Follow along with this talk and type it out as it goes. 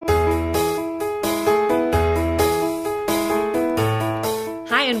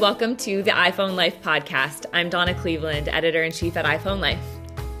welcome to the iPhone Life podcast. I'm Donna Cleveland, editor-in-chief at iPhone Life.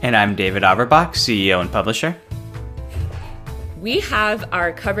 And I'm David Averbach, CEO and publisher. We have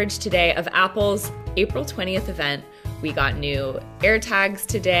our coverage today of Apple's April 20th event. We got new AirTags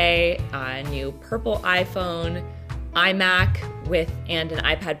today, a new purple iPhone, iMac and an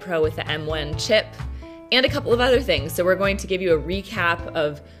iPad Pro with the M1 chip, and a couple of other things. So we're going to give you a recap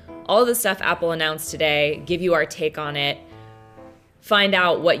of all of the stuff Apple announced today, give you our take on it, find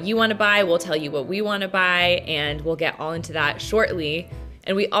out what you want to buy, we'll tell you what we want to buy, and we'll get all into that shortly.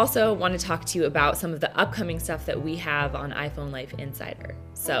 And we also want to talk to you about some of the upcoming stuff that we have on iPhone Life Insider.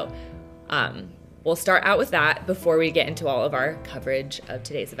 So we'll start out with that before we get into all of our coverage of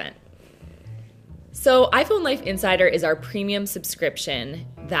today's event. So iPhone Life Insider is our premium subscription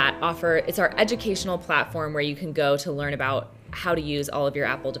it's our educational platform where you can go to learn about how to use all of your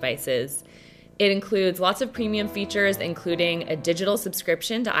Apple devices. It includes lots of premium features, including a digital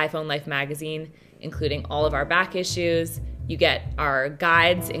subscription to iPhone Life magazine, including all of our back issues. You get our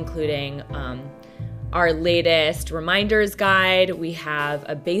guides, including our latest reminders guide. We have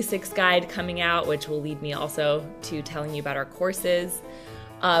a basics guide coming out, which will lead me also to telling you about our courses.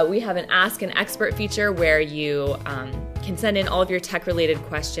 We have an Ask an Expert feature where you can send in all of your tech-related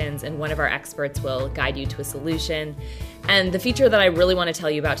questions, and one of our experts will guide you to a solution. And the feature that I really want to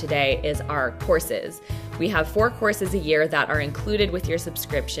tell you about today is our courses. We have 4 courses a year that are included with your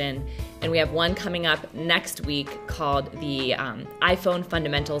subscription, and we have one coming up next week called the iPhone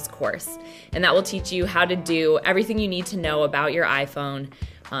Fundamentals course. And that will teach you how to do everything you need to know about your iPhone.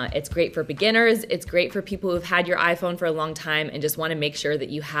 It's great for beginners. It's great for people who've had your iPhone for a long time and just want to make sure that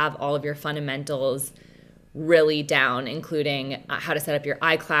you have all of your fundamentals really down, including how to set up your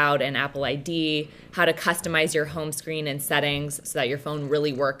iCloud and Apple ID, how to customize your home screen and settings so that your phone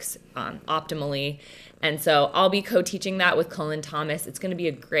really works optimally. And so I'll be co-teaching that with Colin Thomas. It's going to be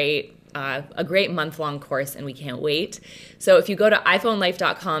a great month-long course, and we can't wait. So if you go to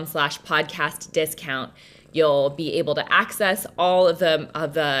iPhoneLife.com/podcast discount, you'll be able to access all of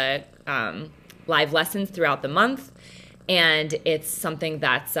the live lessons throughout the month, and it's something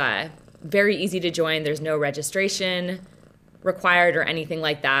that's very easy to join. There's no registration required or anything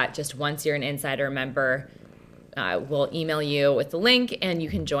like that. Just once you're an Insider member, we'll email you with the link, and you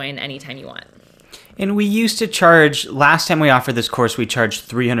can join anytime you want. And we used to charge, last time we offered this course, we charged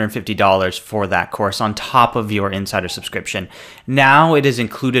 $350 for that course on top of your Insider subscription. Now it is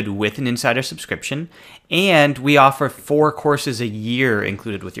included with an Insider subscription, and we offer 4 courses a year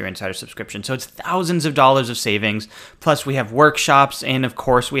included with your Insider subscription. So it's thousands of dollars of savings. Plus we have workshops, and of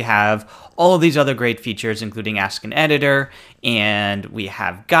course we have all of these other great features, including Ask an Editor, and we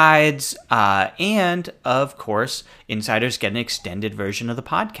have guides, and of course, Insiders get an extended version of the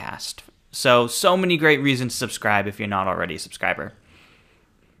podcast. So many great reasons to subscribe if you're not already a subscriber.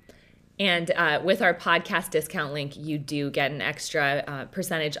 And with our podcast discount link, you do get an extra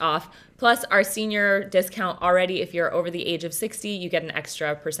percentage off. Plus our senior discount already, if you're over the age of 60, you get an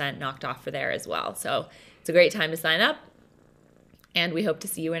extra % knocked off for there as well. So it's a great time to sign up, and we hope to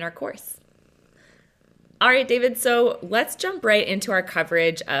see you in our course. All right, David, so let's jump right into our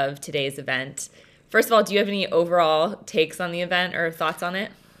coverage of today's event. First of all, do you have any overall takes on the event or thoughts on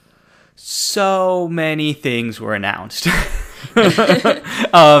it? So many things were announced.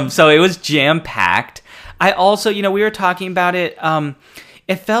 So it was jam-packed. I also, we were talking about it.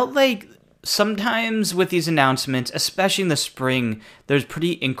 It felt like sometimes with these announcements, especially in the spring, there's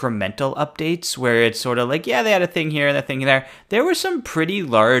pretty incremental updates where it's sort of like, yeah, they had a thing here and a thing there. There were some pretty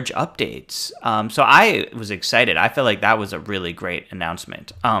large updates. So I was excited. I felt like that was a really great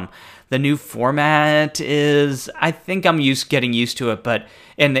announcement. The new format is, I think I'm getting used to it,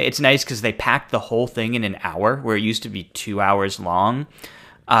 and it's nice because they packed the whole thing in an hour where it used to be 2 hours long.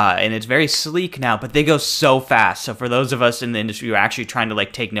 And it's very sleek now, but they go so fast. So for those of us in the industry who are actually trying to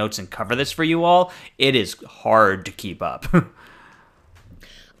take notes and cover this for you all, it is hard to keep up.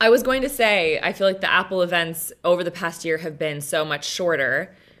 I was going to say, I feel like the Apple events over the past year have been so much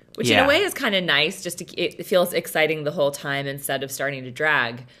shorter, which in a way is kind of nice. It feels exciting the whole time instead of starting to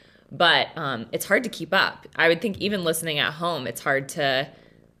drag. But it's hard to keep up. I would think even listening at home, it's hard to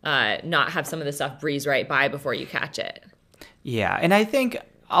not have some of the stuff breeze right by before you catch it. Yeah, and I think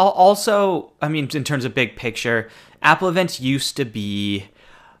also, in terms of big picture, Apple events used to be,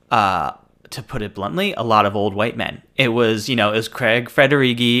 to put it bluntly, a lot of old white men. It was, it was Craig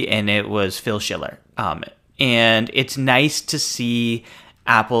Federighi and it was Phil Schiller. And it's nice to see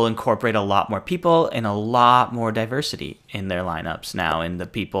Apple incorporate a lot more people and a lot more diversity in their lineups now, and the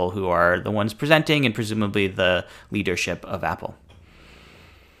people who are the ones presenting and presumably the leadership of Apple.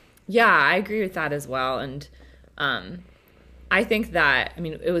 Yeah, I agree with that as well. And I think that, I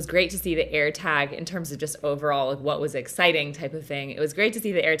mean, it was great to see the AirTag in terms of just overall like what was exciting type of thing. It was great to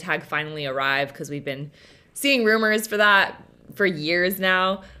see the AirTag finally arrive because we've been seeing rumors for that for years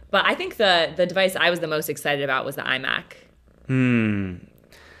now. But I think the device I was the most excited about was the iMac.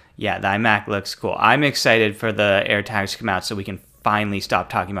 Yeah, the iMac looks cool. I'm excited for the AirTags to come out so we can finally stop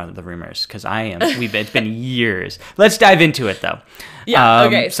talking about the rumors because it's been years. Let's dive into it though. Yeah.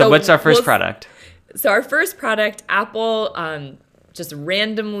 Okay. So what's our first product? So our first product, Apple just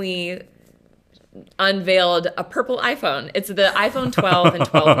randomly unveiled a purple iPhone. It's the iPhone 12 and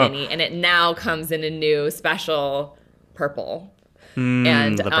 12 mini, and it now comes in a new special purple.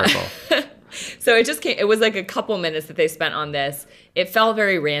 And the purple. So it was like a couple minutes that they spent on this. It felt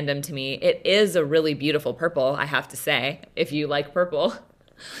very random to me. It is a really beautiful purple, I have to say, if you like purple.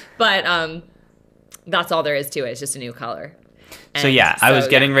 But that's all there is to it. It's just a new color. So yeah, I was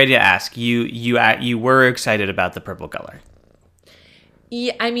getting ready to ask you were excited about the purple color.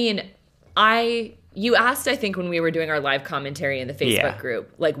 Yeah, I mean, you asked, I think, when we were doing our live commentary in the Facebook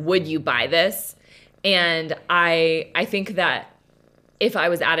group, like, would you buy this? And I think that if I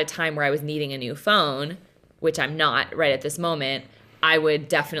was at a time where I was needing a new phone, which I'm not right at this moment, I would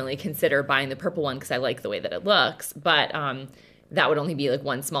definitely consider buying the purple one because I like the way that it looks. But that would only be like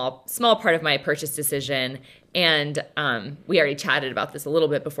one small part of my purchase decision. And we already chatted about this a little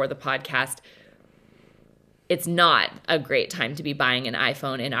bit before the podcast. It's not a great time to be buying an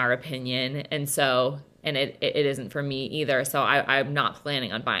iPhone, in our opinion. And it isn't for me either. So I'm not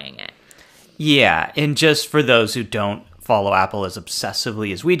planning on buying it. Yeah. And just for those who don't follow Apple as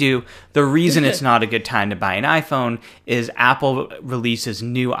obsessively as we do, the reason it's not a good time to buy an iPhone is Apple releases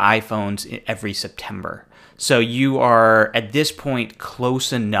new iPhones every September. So you are, at this point,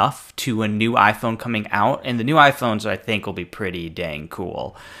 close enough to a new iPhone coming out, and the new iPhones, I think, will be pretty dang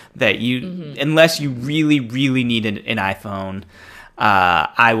cool. That unless you really, really need an iPhone,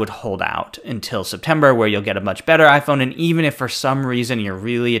 I would hold out until September, where you'll get a much better iPhone, and even if for some reason you're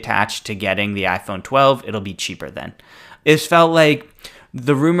really attached to getting the iPhone 12, it'll be cheaper then. It felt like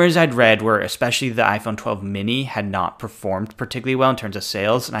the rumors I'd read were, especially the iPhone 12 mini, had not performed particularly well in terms of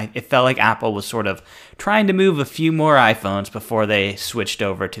sales. And it felt like Apple was sort of trying to move a few more iPhones before they switched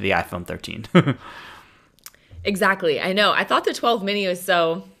over to the iPhone 13. Exactly. I know. I thought the 12 mini was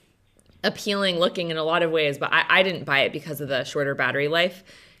so appealing looking in a lot of ways, but I didn't buy it because of the shorter battery life.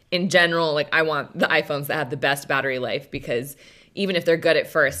 In general, like, I want the iPhones that have the best battery life because even if they're good at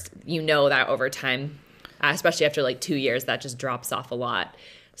first, you know that over time, especially after like 2 years, that just drops off a lot.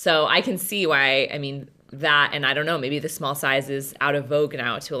 So I can see why, I mean, that, and I don't know, maybe the small size is out of vogue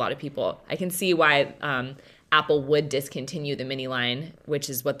now to a lot of people. I can see why Apple would discontinue the mini line, which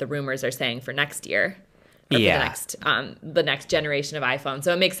is what the rumors are saying for next year. Or for the next generation of iPhone.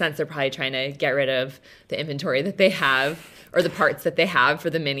 So it makes sense they're probably trying to get rid of the inventory that they have or the parts that they have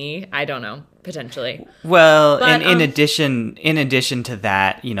for the mini. I don't know, potentially. Well, but, in addition to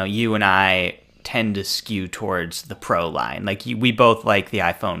that, you know, you and I tend to skew towards the Pro line. Like, we both like the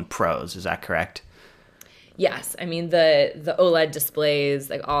iPhone Pros. Is that correct? Yes. I mean, the OLED displays,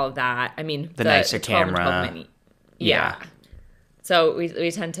 like all of that. I mean, the nicer camera. Mini. Yeah. So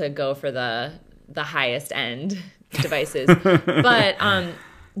we tend to go for the highest end devices. But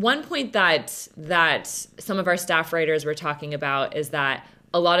one point that some of our staff writers were talking about is that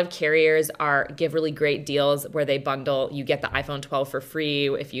a lot of carriers give really great deals where they bundle, you get the iPhone 12 for free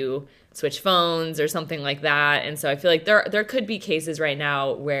if you switch phones or something like that. And so I feel like there could be cases right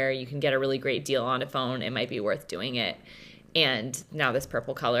now where you can get a really great deal on a phone. It might be worth doing it. And now this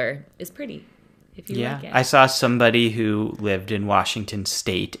purple color is pretty if you like it. I saw somebody who lived in Washington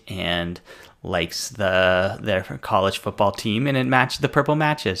State and likes their college football team, and it matched the purple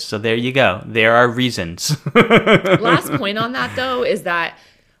matches. So there you go. There are reasons. Last point on that, though, is that,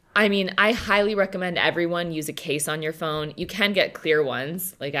 I mean, I highly recommend everyone use a case on your phone. You can get clear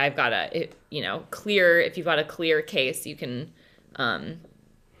ones. Like, I've got clear, if you've got a clear case, you can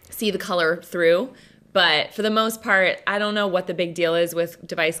see the color through. But for the most part, I don't know what the big deal is with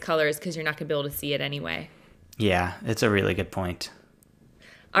device colors because you're not going to be able to see it anyway. Yeah, it's a really good point.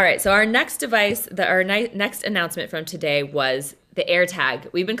 All right, so our next device, our next announcement from today was the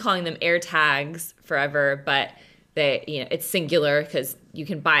AirTag. We've been calling them AirTags forever, but it's singular because you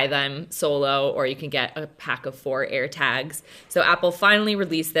can buy them solo or you can get a pack of 4 AirTags. So Apple finally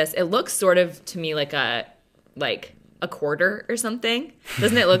released this. It looks sort of to me like a quarter or something.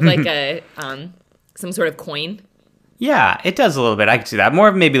 Doesn't it look like some sort of coin? Yeah, it does a little bit. I can see that. More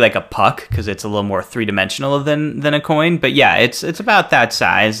of maybe like a puck because it's a little more three-dimensional than a coin. But yeah, it's about that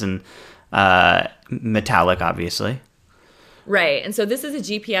size and metallic, obviously. Right. And so this is a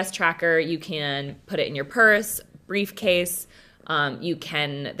GPS tracker. You can put it in your purse, briefcase.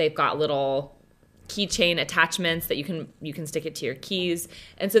 They've got little keychain attachments that you can stick it to your keys.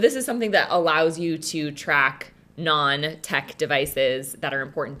 And so this is something that allows you to track non-tech devices that are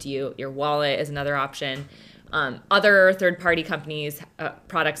important to you. Your wallet is another option. Other third-party companies'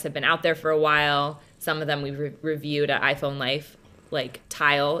 products have been out there for a while. Some of them we've reviewed at iPhone Life. Like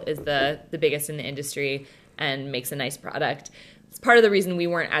Tile is the biggest in the industry and makes a nice product. It's part of the reason we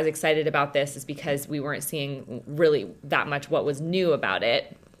weren't as excited about this is because we weren't seeing really that much what was new about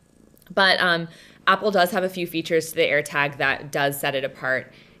it. But Apple does have a few features to the AirTag that does set it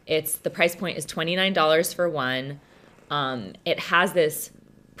apart. The price point is $29 for one. It has this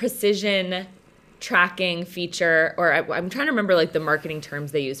precision tracking feature, or I'm trying to remember like the marketing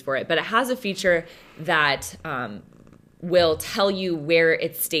terms they use for it, but it has a feature that will tell you where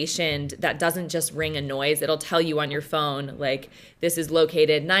it's stationed that doesn't just ring a noise. It'll tell you on your phone, like, this is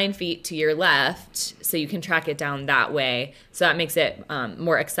located 9 feet to your left, so you can track it down that way. So that makes it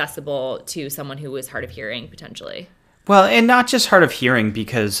more accessible to someone who is hard of hearing, potentially. Well, and not just hard of hearing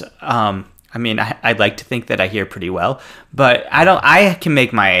because, I'd like to think that I hear pretty well, but I can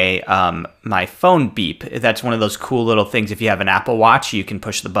make my my phone beep. That's one of those cool little things. If you have an Apple Watch, you can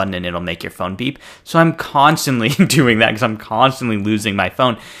push the button and it'll make your phone beep. So I'm constantly doing that because I'm constantly losing my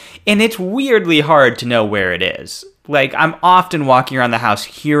phone. And it's weirdly hard to know where it is. Like, I'm often walking around the house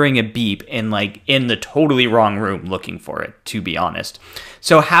hearing a beep and, like, in the totally wrong room looking for it, to be honest.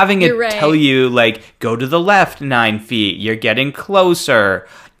 So having it tell you, like, go to the left 9 feet, you're getting closer,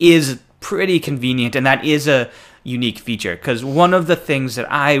 is pretty convenient, and that is a unique feature. Because one of the things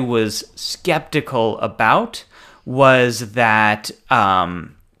that I was skeptical about was that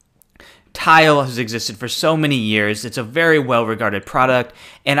Tile has existed for so many years. It's a very well-regarded product,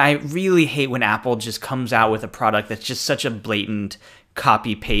 and I really hate when Apple just comes out with a product that's just such a blatant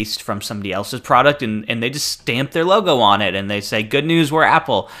copy-paste from somebody else's product, and they just stamp their logo on it, and they say, good news, we're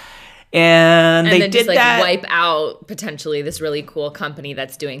Apple. And they then did just, like, that. wipe out potentially this really cool company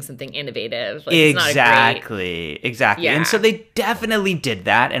that's doing something innovative. Like, Exactly. Yeah. And so they definitely did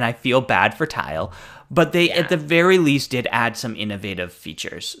that, and I feel bad for Tile. But they, at the very least, did add some innovative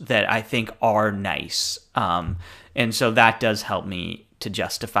features that I think are nice. And so that does help me to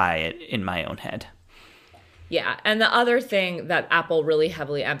justify it in my own head. Yeah, and the other thing that Apple really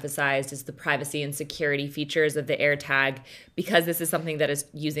heavily emphasized is the privacy and security features of the AirTag, because this is something that is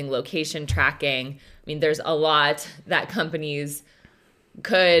using location tracking. I mean, there's a lot that companies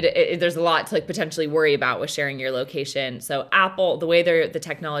there's a lot to, like, potentially worry about with sharing your location. So Apple, the way the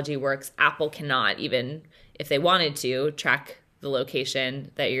technology works, Apple cannot, even if they wanted to, track the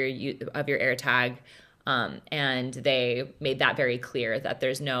location that of your AirTag. And they made that very clear that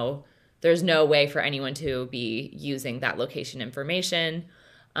there's no way for anyone to be using that location information.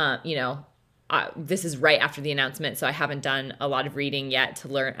 This is right after the announcement, so I haven't done a lot of reading yet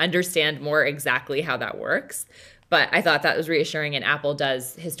to understand more exactly how that works. But I thought that was reassuring, and Apple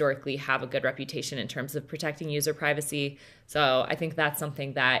does historically have a good reputation in terms of protecting user privacy. So I think that's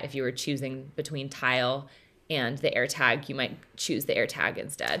something that if you were choosing between Tile and the AirTag, you might choose the AirTag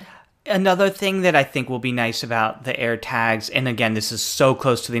instead. Another thing that I think will be nice about the AirTags, and again, this is so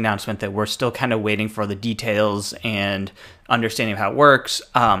close to the announcement that we're still kind of waiting for the details and understanding of how it works.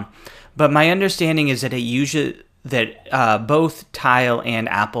 But my understanding is that both Tile and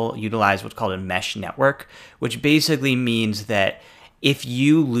Apple utilize what's called a mesh network, which basically means that if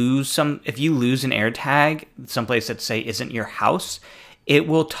you lose an AirTag someplace that, say, isn't your house, it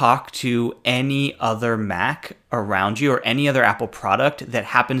will talk to any other Mac around you or any other Apple product that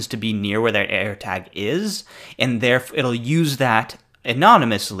happens to be near where their AirTag is, and therefore it'll use that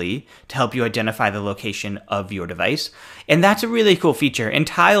anonymously to help you identify the location of your device. And that's a really cool feature. And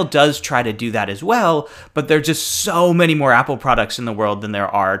Tile does try to do that as well, but there's just so many more Apple products in the world than there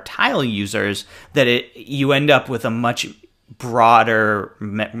are Tile users that you end up with a much broader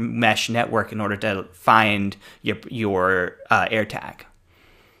mesh network in order to find your AirTag.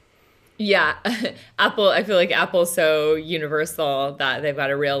 Yeah, I feel like Apple's so universal that they've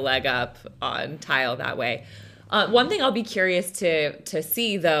got a real leg up on Tile that way. One thing I'll be curious to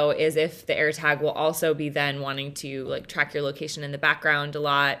see, though, is if the AirTag will also be then wanting to, like, track your location in the background a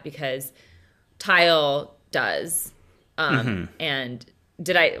lot, because Tile does. And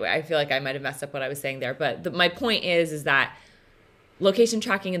I feel like I might have messed up what I was saying there, but my point is that location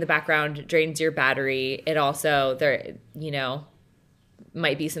tracking in the background drains your battery. It also,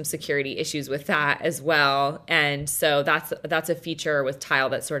 might be some security issues with that as well. And so that's a feature with Tile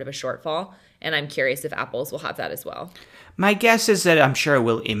that's sort of a shortfall. And I'm curious if Apple's will have that as well. My guess is that I'm sure it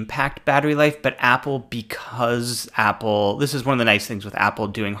will impact battery life, but because Apple, this is one of the nice things with Apple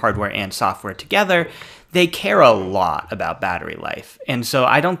doing hardware and software together, they care a lot about battery life. And so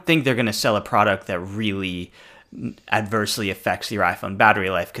I don't think they're going to sell a product that really adversely affects your iPhone battery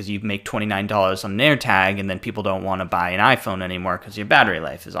life because you make $29 on an AirTag and then people don't want to buy an iPhone anymore because your battery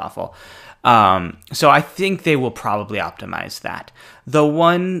life is awful. So I think they will probably optimize that. The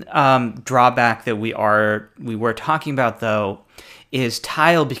one drawback that we were talking about though is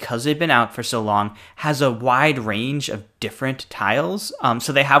Tile, because they've been out for so long, has a wide range of different tiles.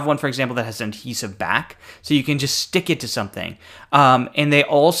 So they have one, for example, that has an adhesive back, so you can just stick it to something. And they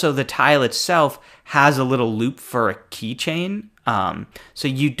also, the tile itself has a little loop for a keychain. So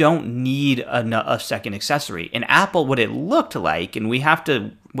you don't need a second accessory. In Apple, what it looked like, and we have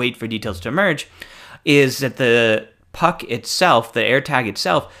to wait for details to emerge, is that the puck itself, the AirTag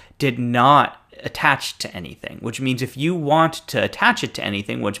itself, did not attach to anything, which means if you want to attach it to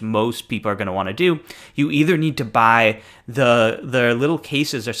anything, which most people are going to want to do, you either need to buy the little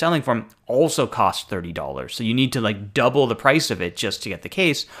cases they're selling for them also cost $30. So you need to like double the price of it just to get the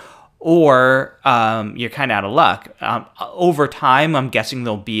case, or you're kind of out of luck. Over time, I'm guessing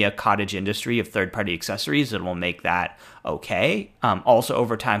there'll be a cottage industry of third-party accessories that will make that okay. Also,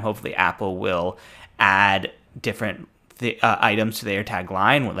 over time, hopefully Apple will add different items to the AirTag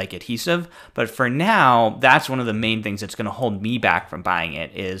line with like adhesive. But for now, that's one of the main things that's going to hold me back from buying it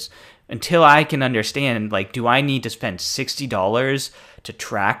is until I can understand, like, do I need to spend $60 to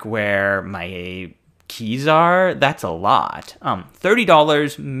track where my keys are? That's a lot.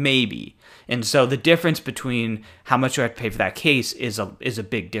 $30 maybe. And so the difference between how much do I have to pay for that case is a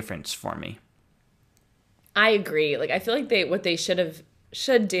big difference for me. I agree. Like, I feel like what they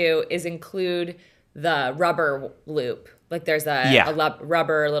should do is include the rubber loop. Like there's a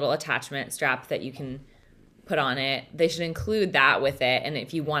rubber little attachment strap that you can put on it. They should include that with it. And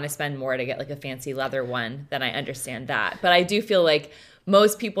if you want to spend more to get like a fancy leather one, then I understand that. But I do feel like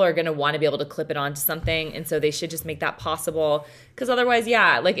most people are going to want to be able to clip it onto something. And so they should just make that possible. Because otherwise,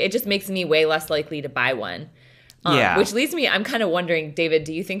 like it just makes me way less likely to buy one. Which leads me, I'm kind of wondering, David,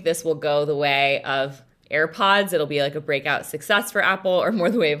 do you think this will go the way of AirPods? It'll be like a breakout success for Apple, or more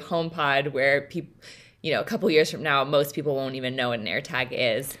the way of HomePod, where people, a couple years from now, most people won't even know what an AirTag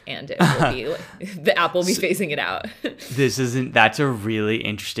is, and it will be the Apple will be phasing it out. That's a really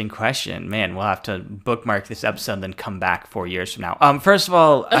interesting question. Man, we'll have to bookmark this episode and then come back 4 years from now. First of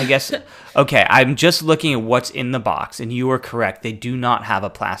all, I guess, okay, I'm just looking at what's in the box, and you were correct. They do not have a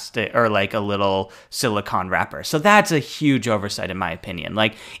plastic or like a little silicone wrapper. So that's a huge oversight in my opinion.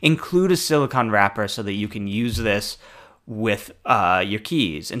 Like, include a silicone wrapper so that you can use this with your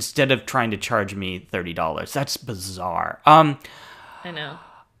keys instead of trying to charge me $30. That's bizarre. I know.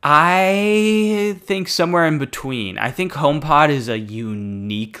 I think somewhere in between. I think HomePod is a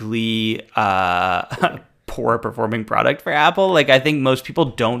uniquely poor performing product for Apple. Like, I think most people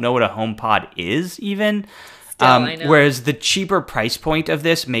don't know what a HomePod is even. I know. Whereas the cheaper price point of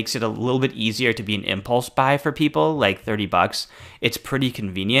this makes it a little bit easier to be an impulse buy for people, like $30. It's pretty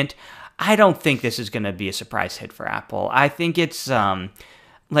convenient. I don't think this is going to be a surprise hit for Apple. I think it's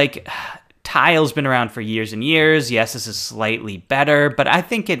like Tile's been around for years and years. Yes, this is slightly better, but I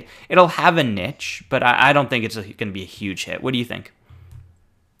think it'll have a niche, but I don't think it's going to be a huge hit. What do you think?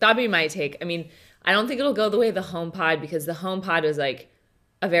 That'd be my take. I mean, I don't think it'll go the way of the HomePod, because the HomePod was like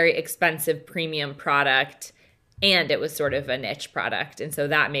a very expensive premium product, and it was sort of a niche product. And so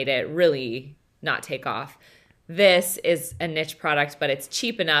that made it really not take off. This is a niche product, but it's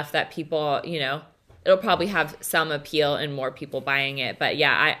cheap enough that people, it'll probably have some appeal and more people buying it. But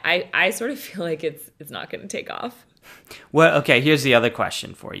yeah, I sort of feel like it's not going to take off. Well, okay, here's the other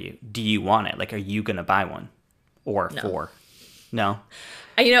question for you. Do you want it? Like, are you going to buy one? Or No. four? No?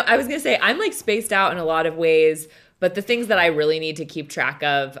 I was going to say, I'm like spaced out in a lot of ways, but the things that I really need to keep track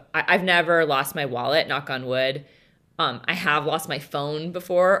of, I've never lost my wallet, knock on wood. I have lost my phone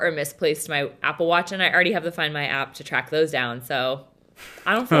before or misplaced my Apple Watch, and I already have the Find My app to track those down. So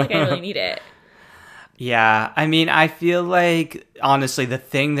I don't feel like I really need it. Yeah, I mean, I feel like, honestly, the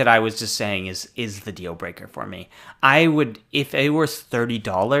thing that I was just saying is the deal breaker for me. I would, if it was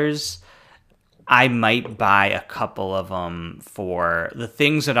 $30, I might buy a couple of them. For the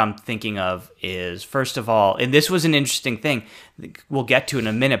things that I'm thinking of is, first of all, and this was an interesting thing, we'll get to in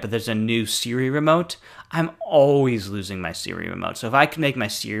a minute, but there's a new Siri remote. I'm always losing my Siri remote. So if I could make my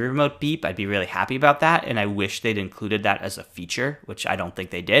Siri remote beep, I'd be really happy about that. And I wish they'd included that as a feature, which I don't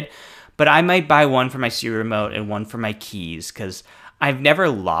think they did. But I might buy one for my Siri remote and one for my keys, because I've never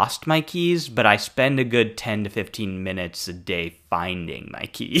lost my keys, but I spend a good 10 to 15 minutes a day finding my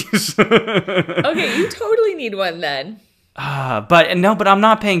keys. Okay, you totally need one then. But I'm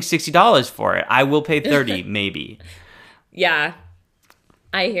not paying $60 for it. I will pay 30 maybe. Yeah,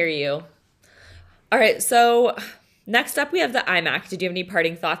 I hear you. All right, so next up we have the iMac. Did you have any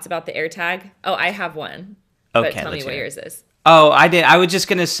parting thoughts about the AirTag? Oh, I have one. Okay, but tell me what yours is. Oh, I did. I was just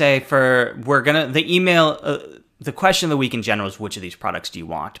gonna say the question of the week in general is which of these products do you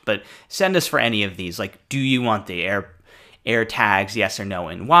want? But send us for any of these. Like, do you want the AirTags, yes or no,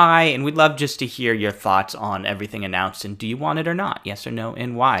 and why? And we'd love just to hear your thoughts on everything announced, and do you want it or not? Yes or no,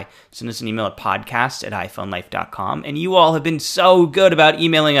 and why? Send us an email at podcast@iPhoneLife.com. And you all have been so good about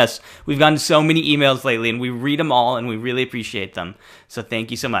emailing us. We've gotten so many emails lately, and we read them all, and we really appreciate them. So thank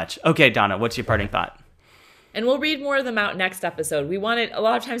you so much. Okay, Donna, what's your parting thought? And we'll read more of them out next episode. We wanted, a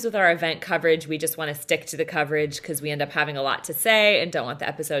lot of times with our event coverage, we just want to stick to the coverage because we end up having a lot to say and don't want the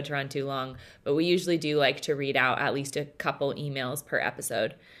episode to run too long. But we usually do like to read out at least a couple emails per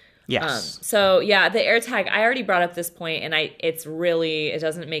episode. Yes. So yeah, the AirTag, I already brought up this point, and it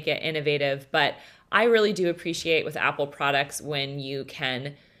doesn't make it innovative, but I really do appreciate with Apple products when you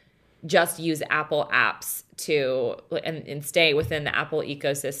can just use Apple apps and stay within the Apple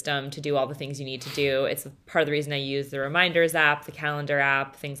ecosystem to do all the things you need to do. It's part of the reason I use the Reminders app, the Calendar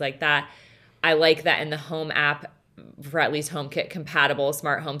app, things like that. I like that in the Home app, for at least HomeKit compatible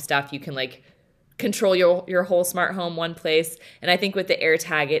smart home stuff, you can like control your whole smart home one place. And I think with the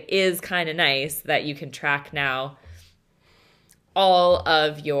AirTag, it is kind of nice that you can track now all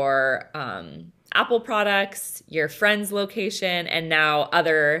of your Apple products, your friend's location, and now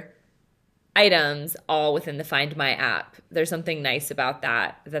other items all within the Find My app. There's something nice about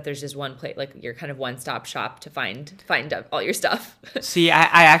that there's just one place, like your kind of one-stop shop to find all your stuff. See,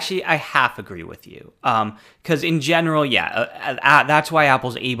 I half agree with you. Because in general, that's why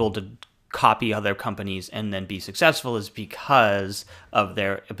Apple's able to copy other companies and then be successful, is because of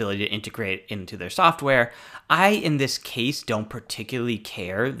their ability to integrate into their software. I, in this case, don't particularly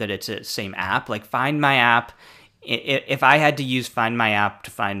care that it's the same app. Like Find My app, if I had to use Find My app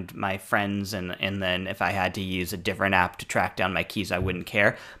to find my friends, and then if I had to use a different app to track down my keys, I wouldn't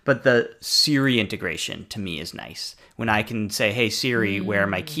care. But the Siri integration to me is nice. When I can say, hey, Siri, where are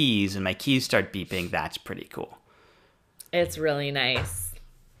my keys? And my keys start beeping, that's pretty cool. It's really nice.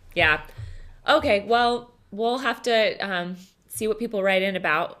 Yeah. Okay, well, we'll have to see what people write in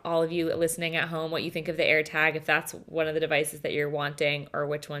about, all of you listening at home, what you think of the AirTag, if that's one of the devices that you're wanting, or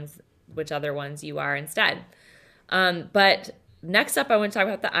which other ones you are instead. But next up, I want to talk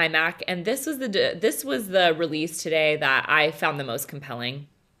about the iMac, and this was the release today that I found the most compelling.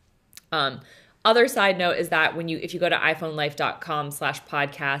 Other side note is that if you go to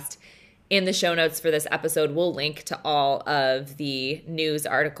iPhoneLife.com/podcast, in the show notes for this episode, we'll link to all of the news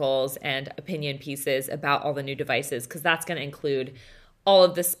articles and opinion pieces about all the new devices, because that's going to include all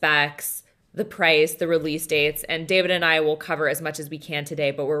of the specs, the price, the release dates, and David and I will cover as much as we can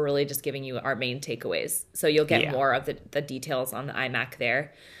today, but we're really just giving you our main takeaways. So you'll get more of the details on the iMac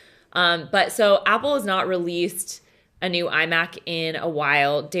there. But so Apple has not released a new iMac in a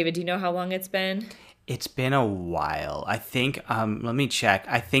while. David, do you know how long it's been? It's been a while. I think, let me check.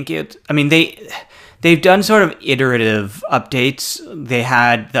 I think they've done sort of iterative updates. They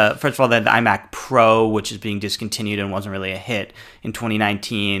had first of all, they had the iMac Pro, which is being discontinued and wasn't really a hit in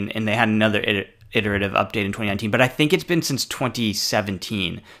 2019. And they had another iterative update in 2019. But I think it's been since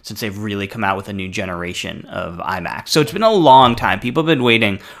 2017 since they've really come out with a new generation of iMacs. So it's been a long time. People have been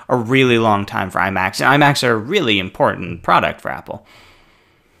waiting a really long time for iMacs. And iMacs are a really important product for Apple.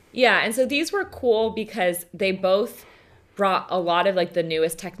 Yeah, and so these were cool because they both brought a lot of like the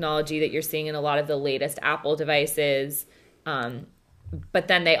newest technology that you're seeing in a lot of the latest Apple devices. But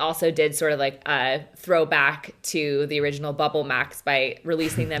then they also did sort of like a throwback to the original Bubble Macs by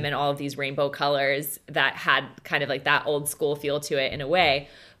releasing them in all of these rainbow colors that had kind of like that old school feel to it in a way.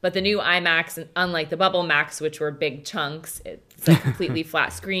 But the new iMacs, unlike the Bubble Macs, which were big chunks, it's like completely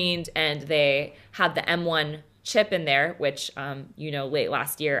flat screened, and they had the M1 chip in there, which, late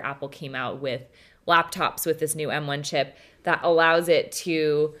last year, Apple came out with laptops with this new M1 chip that allows it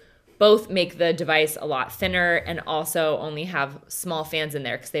to both make the device a lot thinner and also only have small fans in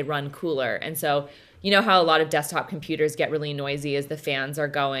there because they run cooler. And so, you know how a lot of desktop computers get really noisy as the fans are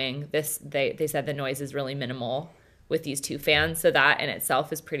going? They said the noise is really minimal with these two fans. So that in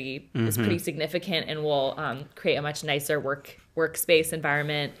itself is pretty significant and will create a much nicer workspace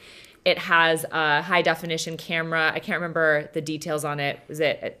environment. It has a high-definition camera. I can't remember the details on it. Was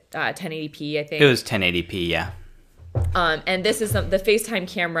it 1080p, I think? It was 1080p, yeah. And this is the FaceTime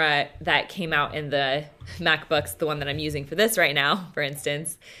camera that came out in the MacBooks, the one that I'm using for this right now, for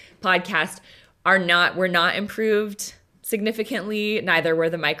instance, podcast, were not improved significantly. Neither were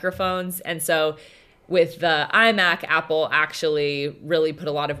the microphones. And so with the iMac, Apple actually really put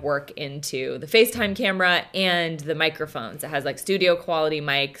a lot of work into the FaceTime camera and the microphones. It has like studio quality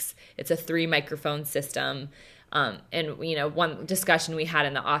mics. It's a 3 microphone system. And, one discussion we had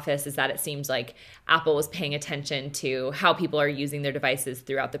in the office is that it seems like Apple was paying attention to how people are using their devices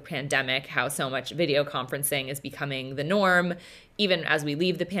throughout the pandemic, how so much video conferencing is becoming the norm, even as we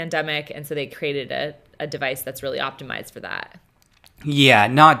leave the pandemic. And so they created a device that's really optimized for that. Yeah,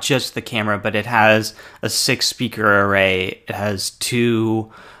 not just the camera, but it has a 6-speaker array. It has 2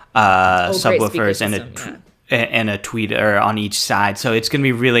 subwoofers and a tweeter on each side. So it's going to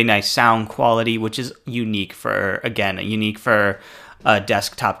be really nice sound quality, which is unique for a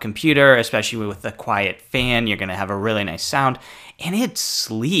desktop computer, especially with a quiet fan. You're going to have a really nice sound. And it's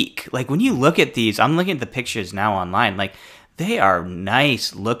sleek. Like when you look at these, I'm looking at the pictures now online, like they are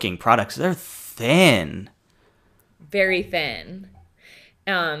nice looking products. They're thin. Very thin.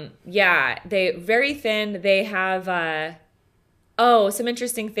 They very thin. They have some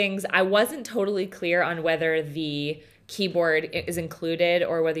interesting things. I wasn't totally clear on whether the keyboard is included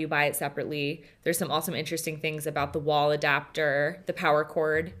or whether you buy it separately. There's some awesome interesting things about the wall adapter, the power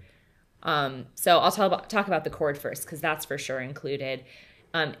cord. So I'll talk about the cord first because that's for sure included.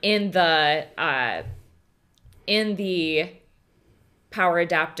 In the power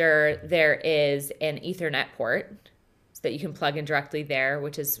adapter, there is an Ethernet port that you can plug in directly there,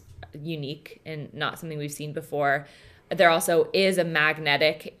 which is unique and not something we've seen before. There also is a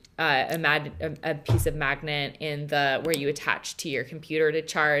magnetic, a piece of magnet in where you attach to your computer to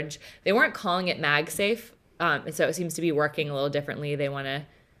charge. They weren't calling it MagSafe, so it seems to be working a little differently. They want to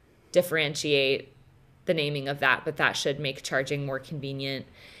differentiate the naming of that, but that should make charging more convenient.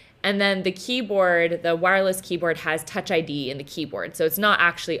 And then the keyboard, the wireless keyboard, has Touch ID in the keyboard, so it's not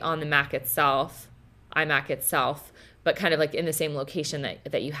actually on the Mac itself, iMac itself, but kind of like in the same location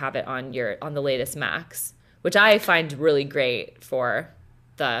that you have it on the latest Macs, which I find really great for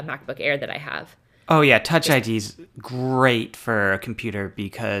the MacBook Air that I have. Oh yeah, Touch ID is great for a computer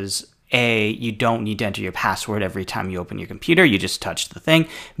because A, you don't need to enter your password every time you open your computer. You just touch the thing.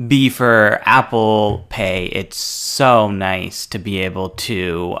 B, for Apple Pay, it's so nice to be able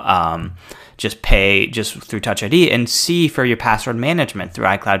to just pay just through Touch ID. And C, for your password management through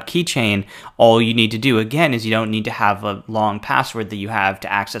iCloud Keychain, all you need to do, again, is you don't need to have a long password that you have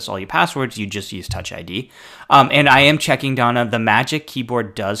to access all your passwords. You just use Touch ID. And I am checking, Donna, the Magic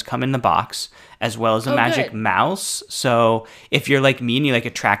Keyboard does come in the box, as well as a Magic Mouse. So if you're like me and you like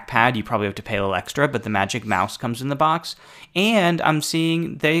a trackpad, you probably have to pay a little extra, but the Magic Mouse comes in the box. And I'm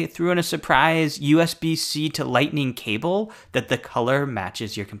seeing they threw in a surprise USB-C to Lightning cable that the color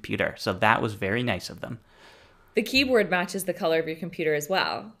matches your computer. So that was very nice of them. The keyboard matches the color of your computer as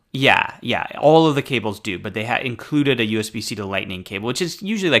well. Yeah. All of the cables do, but they included a USB-C to Lightning cable, which is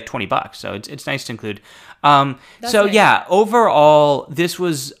usually like $20. So it's nice to include. Nice. Overall, this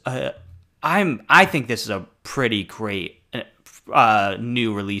was I think this is a pretty great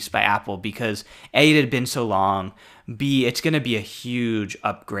new release by Apple because A, it had been so long. B, it's going to be a huge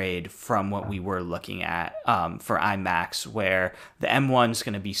upgrade from what we were looking at for iMacs, where the M1 is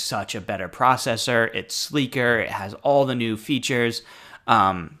going to be such a better processor. It's sleeker. It has all the new features.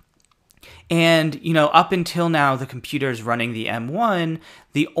 And, up until now, the computers running the M1,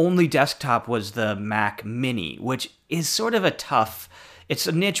 the only desktop was the Mac Mini, which is sort of it's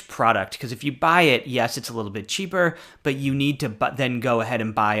a niche product because if you buy it, yes, it's a little bit cheaper, but you need to then go ahead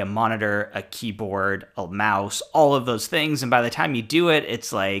and buy a monitor, a keyboard, a mouse, all of those things. And by the time you do it,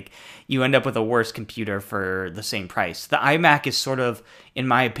 it's like you end up with a worse computer for the same price. The iMac is sort of, in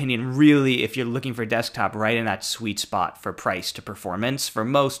my opinion, really, if you're looking for a desktop, right in that sweet spot for price to performance. For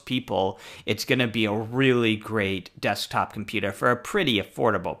most people, it's going to be a really great desktop computer for a pretty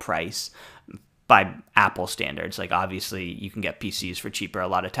affordable price. By Apple standards. Like obviously you can get PCs for cheaper a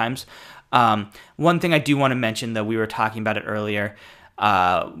lot of times. One thing I do want to mention, though, we were talking about it earlier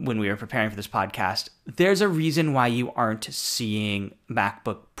when we were preparing for this podcast, there's a reason why you aren't seeing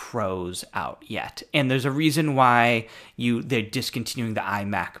MacBook Pros out yet. And there's a reason why they're discontinuing the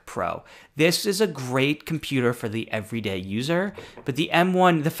iMac Pro. This is a great computer for the everyday user, but the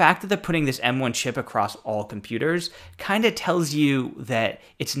M1, the fact that they're putting this M1 chip across all computers kind of tells you that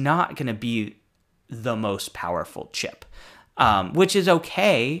it's not going to be the most powerful chip, which is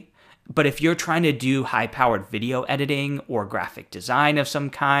okay. But if you're trying to do high-powered video editing or graphic design of some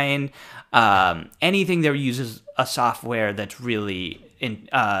kind, anything that uses a software that's really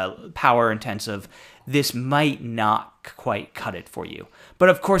power-intensive, this might not quite cut it for you. But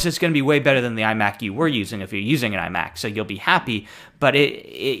of course, it's going to be way better than the iMac you were using if you're using an iMac, so you'll be happy. But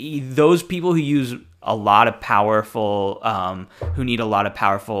those people who use a lot of powerful, who need a lot of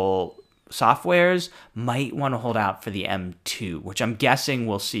powerful softwares might want to hold out for the M2, which I'm guessing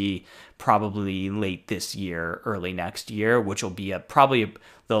we'll see probably late this year, early next year, which will be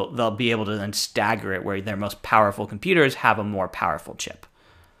they'll be able to then stagger it where their most powerful computers have a more powerful chip.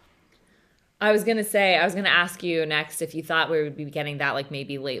 I was going to ask you next if you thought we would be getting that like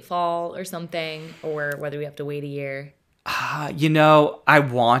maybe late fall or something, or whether we have to wait a year. The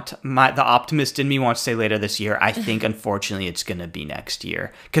optimist in me wants to say later this year. I think, unfortunately, it's going to be next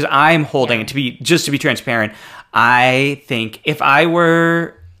year because I'm holding it to be transparent. I think if I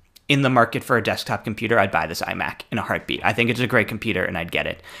were in the market for a desktop computer, I'd buy this iMac in a heartbeat. I think it's a great computer and I'd get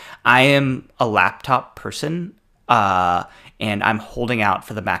it. I am a laptop person, and I'm holding out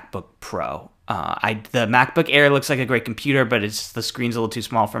for the MacBook Pro. The MacBook Air looks like a great computer, but the screen's a little too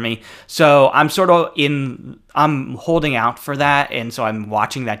small for me. So I'm I'm holding out for that, and so I'm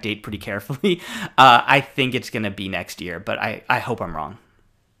watching that date pretty carefully. I think it's going to be next year, but I hope I'm wrong.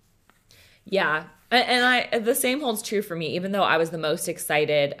 Yeah, and the same holds true for me. Even though I was the most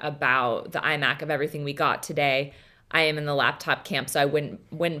excited about the iMac of everything we got today, I am in the laptop camp, so I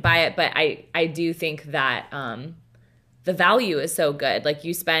wouldn't buy it. But I do think that the value is so good. Like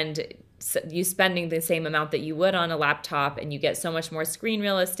you spending the same amount that you would on a laptop, and you get so much more screen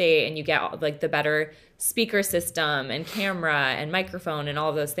real estate, and you get like the better speaker system and camera and microphone and all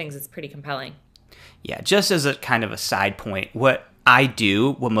of those things. It's pretty compelling. Yeah, just as a kind of a side point, what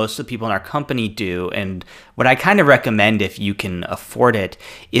most of the people in our company do, and what I kind of recommend if you can afford it,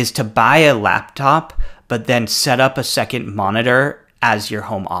 is to buy a laptop, but then set up a second monitor as your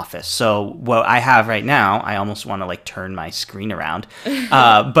home office. So what I have right now, I almost want to like turn my screen around,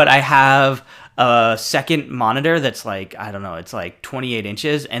 but I have a second monitor that's like, I don't know, it's like 28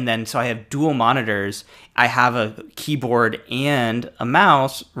 inches. And then, so I have dual monitors. I have a keyboard and a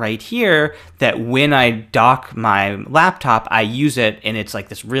mouse right here that when I dock my laptop, I use it, and it's like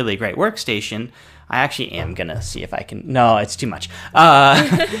this really great workstation. I actually am going to see if I can, no, it's too much.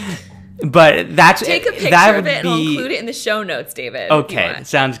 But take a picture of it and I'll include it in the show notes, David. Okay,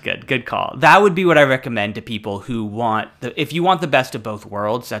 sounds good. Good call. That would be what I recommend to people who if you want the best of both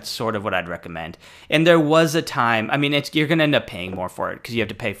worlds, that's sort of what I'd recommend. And there was a time, I mean, you're going to end up paying more for it because you have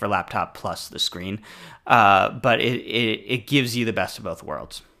to pay for laptop plus the screen. But it gives you the best of both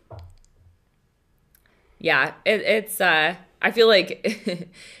worlds. Yeah, it's I feel like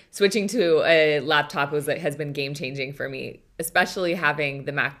switching to a laptop has been game changing for me, especially having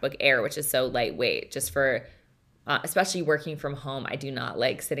the MacBook Air, which is so lightweight. Just for especially working from home, I do not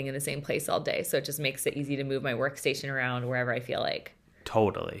like sitting in the same place all day, so it just makes it easy to move my workstation around wherever I feel like.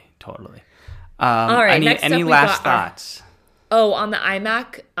 Totally. All right, any last thoughts? On the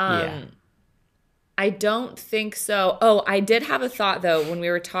iMac. Yeah. I don't think so. Oh, I did have a thought though when we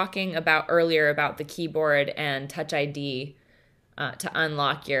were talking earlier about the keyboard and Touch ID to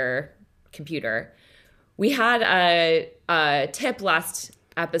unlock your computer. We had a tip last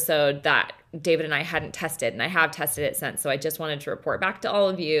episode that David and I hadn't tested, and I have tested it since. So I just wanted to report back to all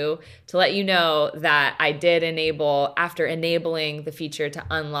of you to let you know that I did after enabling the feature to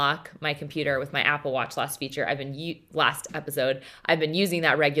unlock my computer with my Apple Watch last episode, I've been using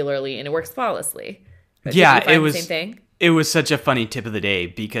that regularly, and it works flawlessly. But yeah, it was the same thing. It was such a funny tip of the day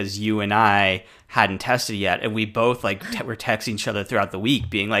because you and I hadn't tested yet, and we both were texting each other throughout the week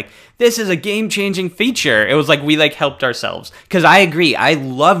being like, this is a game-changing feature. It was like we helped ourselves, because I agree, I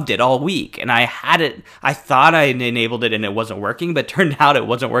loved it all week, and I thought I enabled it and it wasn't working, but it turned out it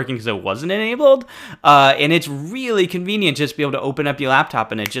wasn't working because it wasn't enabled. And it's really convenient just to be able to open up your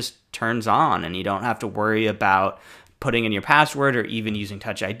laptop and it just turns on, and you don't have to worry about putting in your password or even using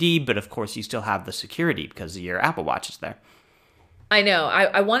Touch ID, but of course you still have the security because your Apple Watch is there. I know.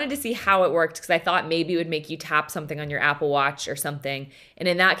 I wanted to see how it worked because I thought maybe it would make you tap something on your Apple Watch or something. And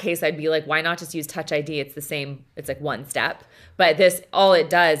in that case, I'd be like, why not just use Touch ID? It's the same. It's like one step. But all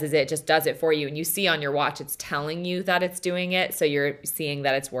it does is it just does it for you. And you see on your watch, it's telling you that it's doing it. So you're seeing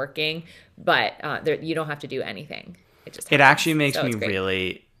that it's working. But you don't have to do anything. It actually makes me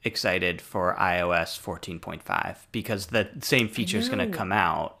really excited for iOS 14.5 because the same feature is going to come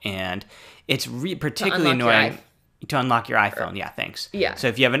out, and it's particularly annoying to unlock your iPhone. Yeah, thanks. Yeah. So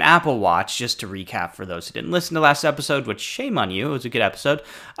if you have an Apple Watch, just to recap for those who didn't listen to last episode, which shame on you, it was a good episode.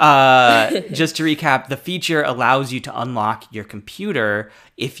 Just to recap, the feature allows you to unlock your computer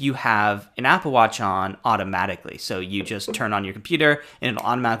if you have an Apple Watch on automatically. So you just turn on your computer and it'll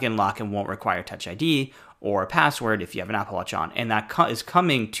automatically unlock and won't require Touch ID. or a password if you have an Apple Watch on. And that is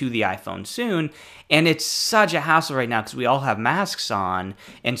coming to the iPhone soon. And it's such a hassle right now because we all have masks on.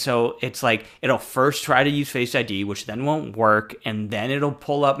 And so it's like, it'll first try to use Face ID, which then won't work. And then it'll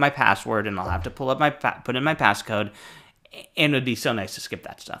pull up my password and I'll have to pull up put in my passcode. And it'd be so nice to skip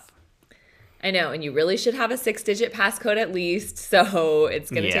that stuff. I know. And you really should have a 6-digit passcode at least. So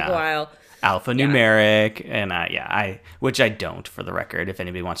it's going to take a while. Alphanumeric, and which I don't, for the record. If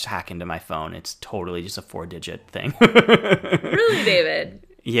anybody wants to hack into my phone, it's totally just a 4-digit thing. Really, David?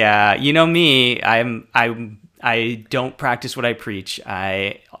 Yeah, you know me. I don't practice what I preach.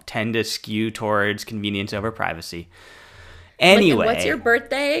 I tend to skew towards convenience over privacy. Anyway, what's your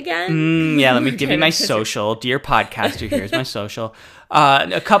birthday again? Let me give you my social. Dear podcaster, here's my social.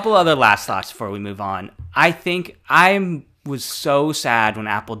 A couple other last thoughts before we move on. I think was so sad when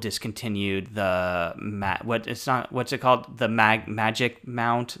Apple discontinued the what's it called, the Magic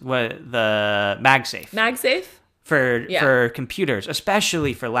Mount, the MagSafe for computers,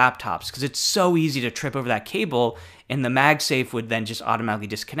 especially for laptops, because it's so easy to trip over that cable, and the MagSafe would then just automatically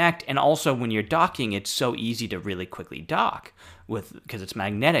disconnect. And also when you're docking, it's so easy to really quickly dock because it's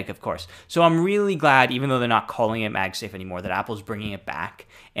magnetic, of course. So I'm really glad, even though they're not calling it MagSafe anymore, that Apple's bringing it back.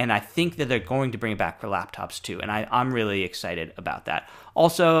 And I think that they're going to bring it back for laptops too. And I'm really excited about that.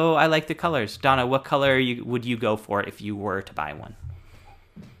 Also, I like the colors. Donna, what color would you go for if you were to buy one?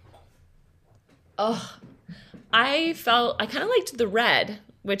 Oh, I kind of liked the red,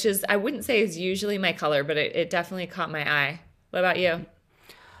 which is, I wouldn't say is usually my color, but it definitely caught my eye. What about you?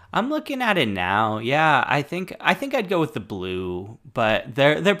 I'm looking at it now. Yeah, I think I'd go with the blue, but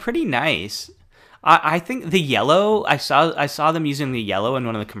they're pretty nice. I think the yellow, I saw them using the yellow in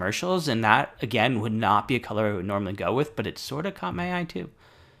one of the commercials, and that again would not be a color I would normally go with, but it sort of caught my eye too.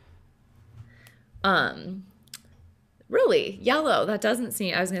 Really? Yellow? That doesn't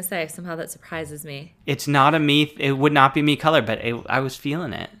seem, I was going to say, somehow that surprises me. It's not it would not be me color, but I was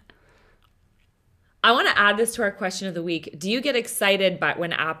feeling it. I want to add this to our question of the week. Do you get excited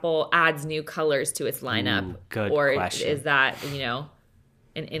when Apple adds new colors to its lineup? Good question. Or is that,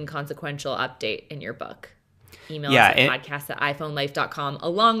 an inconsequential update in your book? Email us at podcast@iPhoneLife.com,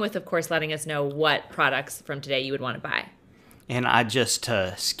 along with, of course, letting us know what products from today you would want to buy. And just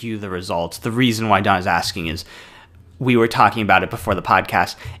to skew the results, the reason why Donna's asking is we were talking about it before the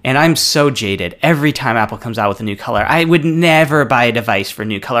podcast, and I'm so jaded. Every time Apple comes out with a new color, I would never buy a device for a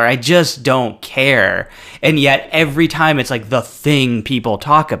new color. I just don't care. And yet every time it's like the thing people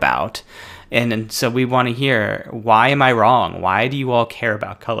talk about. And so we want to hear, why am I wrong? Why do you all care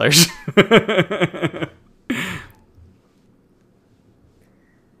about colors?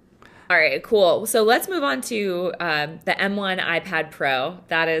 All right, cool. So let's move on to the M1 iPad Pro.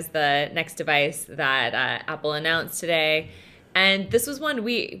 That is the next device that Apple announced today. And this was one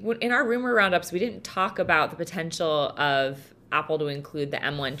in our rumor roundups, we didn't talk about the potential of Apple to include the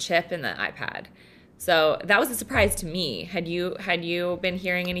M1 chip in the iPad. So that was a surprise to me. Had you been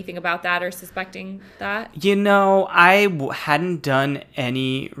hearing anything about that or suspecting that? I hadn't done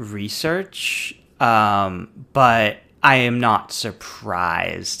any research, but I am not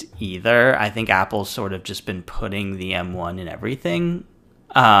surprised either. I think Apple's sort of just been putting the M1 in everything.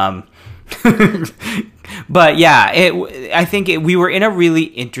 But yeah, I think we were in a really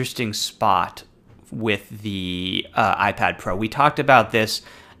interesting spot with the iPad Pro. We talked about this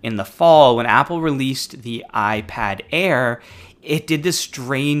in the fall when Apple released the iPad Air. It did this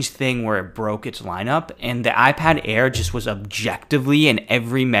strange thing where it broke its lineup, and the iPad Air just was objectively, in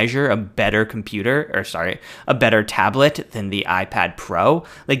every measure, a better tablet than the iPad Pro.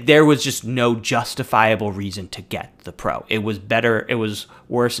 Like, there was just no justifiable reason to get the Pro. It was better, it was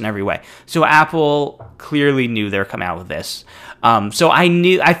worse in every way. So Apple clearly knew they were coming out with this. So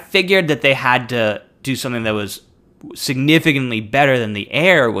I figured that they had to do something that was significantly better than the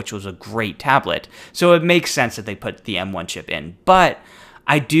Air, which was a great tablet. So it makes sense that they put the M1 chip in. But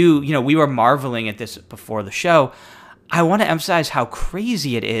we were marveling at this before the show. I want to emphasize how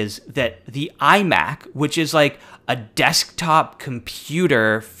crazy it is that the iMac, which is like a desktop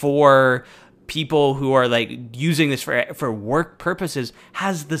computer for people who are like using this for work purposes,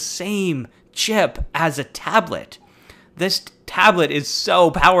 has the same chip as a tablet. This tablet is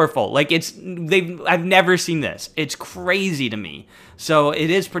so powerful. Like, I've never seen this. It's crazy to me. So it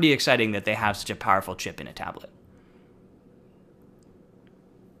is pretty exciting that they have such a powerful chip in a tablet.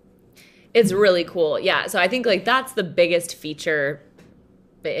 It's really cool. Yeah. So I think like that's the biggest feature,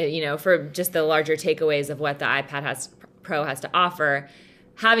 for just the larger takeaways of what the iPad Pro has to offer.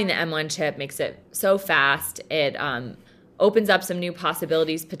 Having the M1 chip makes it so fast. It opens up some new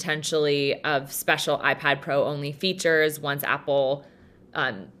possibilities potentially of special iPad Pro only features once Apple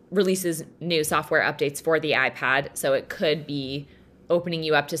releases new software updates for the iPad. So it could be opening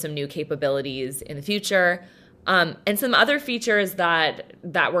you up to some new capabilities in the future. And some other features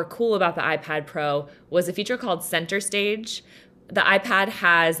that were cool about the iPad Pro was a feature called Center Stage. The iPad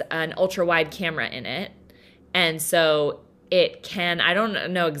has an ultra-wide camera in it. And so it can, I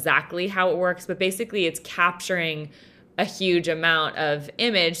don't know exactly how it works, but basically it's capturing a huge amount of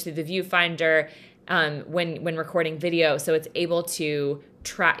image through the viewfinder when recording video. So it's able to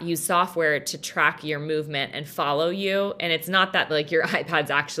use software to track your movement and follow you. And it's not that like your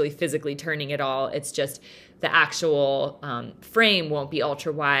iPad's actually physically turning at all. It's just the actual frame won't be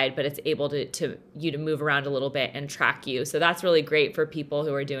ultra wide, but it's able to move around a little bit and track you. So that's really great for people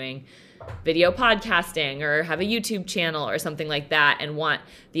who are doing video podcasting or have a YouTube channel or something like that and want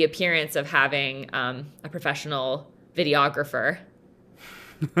the appearance of having a professional videographer.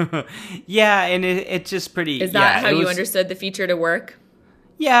 Yeah, and it's just pretty... Is that how you understood the feature to work?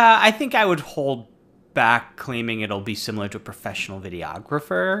 Yeah, I think I would hold back claiming it'll be similar to a professional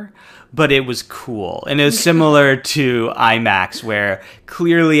videographer, but it was cool. And it was similar to iMacs, where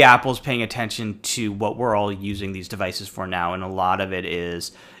clearly Apple's paying attention to what we're all using these devices for now, and a lot of it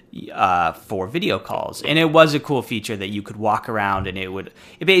is for video calls. And it was a cool feature that you could walk around and it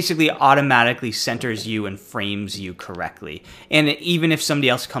basically automatically centers you and frames you correctly. And even if somebody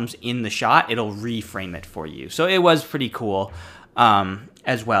else comes in the shot, it'll reframe it for you. So it was pretty cool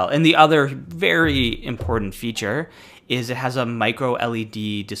as well. And the other very important feature is it has a micro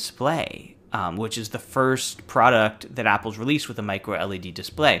LED display, which is the first product that Apple's released with a micro LED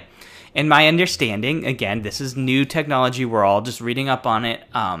display. And my understanding, again, this is new technology. We're all just reading up on it.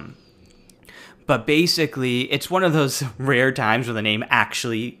 But basically, it's one of those rare times where the name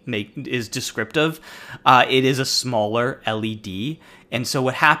actually is descriptive. It is a smaller LED. And so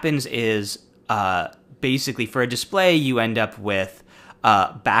what happens is basically for a display, you end up with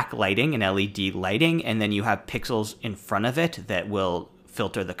backlighting and LED lighting. And then you have pixels in front of it that will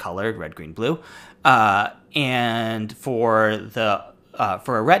filter the color, red, green, blue. And for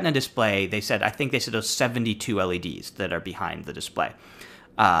a Retina display, I think they said those 72 LEDs that are behind the display.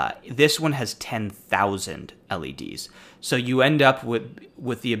 This one has 10,000 LEDs. So you end up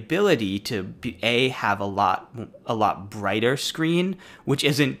with the ability to have a lot brighter screen, which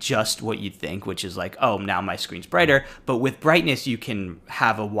isn't just what you'd think, which is like, oh, now my screen's brighter. But with brightness, you can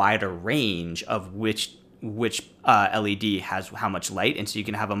have a wider range of which LED has how much light, and so you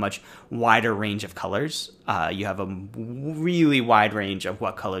can have a much wider range of colors. You have a really wide range of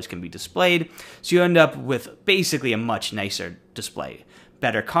what colors can be displayed, so you end up with basically a much nicer display.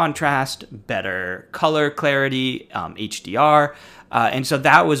 Better contrast, better color clarity, HDR, and so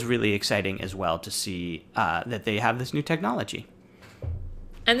that was really exciting as well to see that they have this new technology.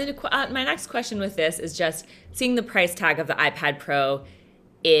 And then my next question with this is just seeing the price tag of the iPad Pro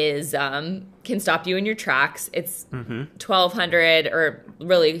is can stop you in your tracks. It's $1,200 or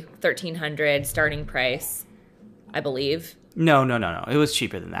really $1,300 starting price, I believe. No. It was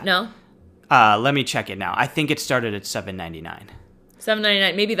cheaper than that. No? Let me check it now. I think it started at $799.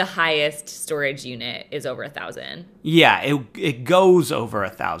 $799. Maybe the highest storage unit is over $1,000. Yeah, it goes over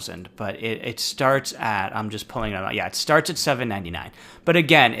 $1,000, but it starts at, I'm just pulling it out. Yeah, it starts at $799. But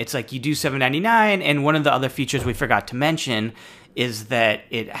again, it's like you do $799, and one of the other features we forgot to mention is that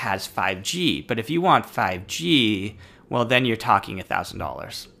it has 5G. But if you want 5G, well, then you're talking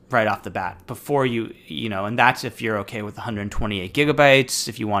 $1,000 right off the bat before and that's if you're okay with 128 gigabytes.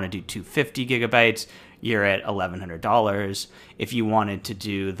 If you want to do 250 gigabytes, you're at $1,100. If you wanted to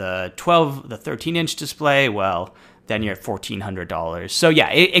do the 13-inch display, well, then you're at $1,400. So yeah,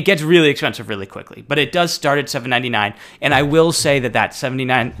 it gets really expensive really quickly. But it does start at $799, and I will say that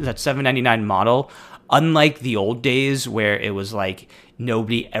 $799 model, unlike the old days where it was like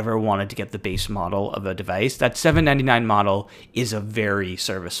nobody ever wanted to get the base model of a device, that $799 model is a very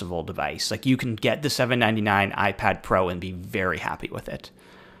serviceable device. Like you can get the $799 iPad Pro and be very happy with it.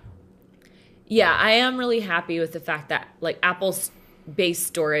 Yeah, I am really happy with the fact that like Apple's base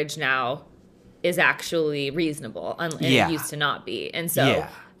storage now is actually reasonable, and it used to not be. And so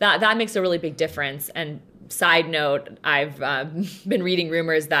that makes a really big difference. And side note, I've been reading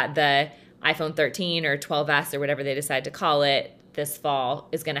rumors that the iPhone 13 or 12S or whatever they decide to call it this fall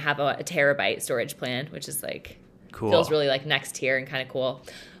is going to have a terabyte storage plan, which is like cool. Feels really like next tier and kind of cool.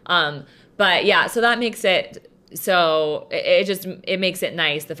 But yeah, so that makes it so it makes it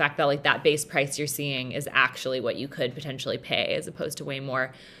nice, the fact that like that base price you're seeing is actually what you could potentially pay as opposed to way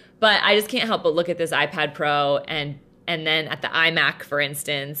more. But I just can't help but look at this iPad Pro and then at the iMac, for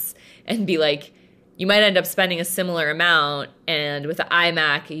instance, and be like, you might end up spending a similar amount, and with the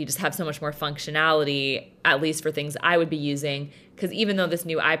iMac, you just have so much more functionality, at least for things I would be using, because even though this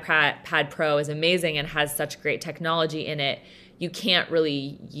new iPad Pro is amazing and has such great technology in it, you can't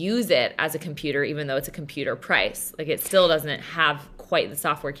really use it as a computer, even though it's a computer price. Like, it still doesn't have quite the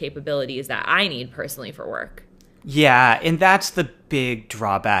software capabilities that I need personally for work. Yeah, and that's the big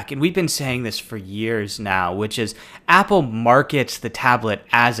drawback. And we've been saying this for years now, which is Apple markets the tablet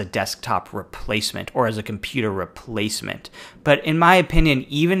as a desktop replacement or as a computer replacement. But in my opinion,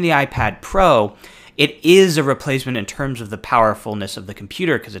 even the iPad Pro, it is a replacement in terms of the powerfulness of the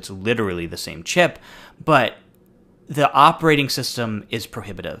computer because it's literally the same chip, but the operating system is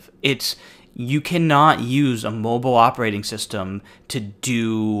prohibitive. You cannot use a mobile operating system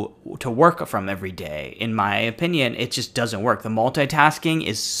to work from every day. In my opinion, it just doesn't work. The multitasking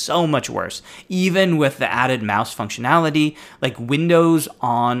is so much worse. Even with the added mouse functionality, like Windows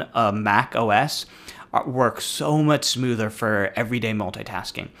on a Mac OS work so much smoother for everyday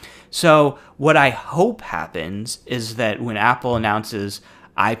multitasking. So what I hope happens is that when Apple announces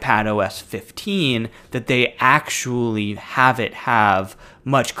iPad OS 15, that they actually have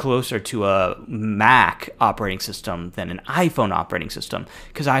much closer to a Mac operating system than an iPhone operating system,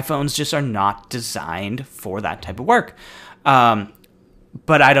 because iPhones just are not designed for that type of work. But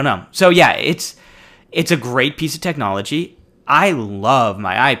I don't know. So yeah, it's a great piece of technology. I love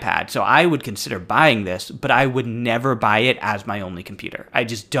my iPad, so I would consider buying this, but I would never buy it as my only computer. I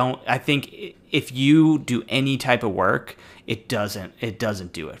just don't. I think if you do any type of work, it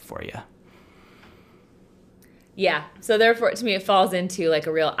doesn't do it for you. Yeah. So therefore, to me, it falls into like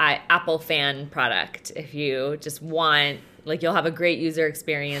a real Apple fan product. If you just want, like, you'll have a great user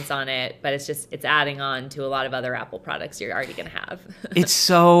experience on it, but it's adding on to a lot of other Apple products you're already going to have. It's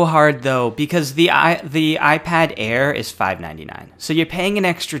so hard though, because the iPad Air is $599, so you're paying an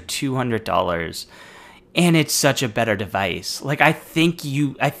extra $200. And it's such a better device. Like, I think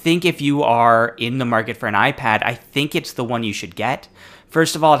if you are in the market for an iPad, I think it's the one you should get.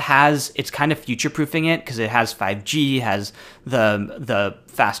 First of all, it's kind of future-proofing it because it has 5G, has the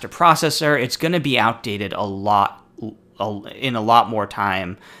faster processor. It's going to be outdated in a lot more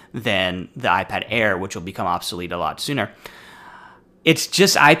time than the iPad Air, which will become obsolete a lot sooner. It's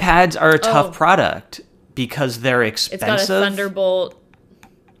just iPads are a tough product because they're expensive. It's got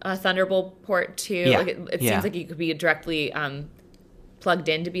a Thunderbolt port too. Yeah. Like it seems like you could be directly plugged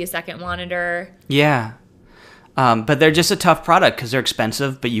in to be a second monitor. Yeah. But they're just a tough product because they're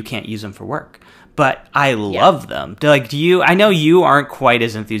expensive, but you can't use them for work. But I love them. Like, I know you aren't quite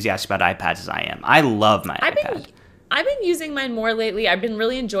as enthusiastic about iPads as I am. I love my iPad. I've been using mine more lately. I've been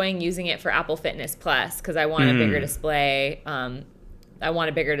really enjoying using it for Apple Fitness Plus because I want a bigger display. I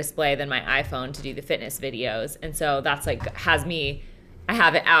want a bigger display than my iPhone to do the fitness videos. And so that's like I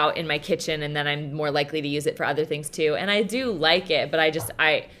have it out in my kitchen, and then I'm more likely to use it for other things too. And I do like it, but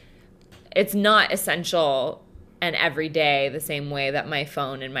it's not essential and everyday the same way that my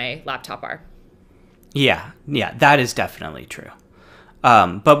phone and my laptop are. Yeah, that is definitely true.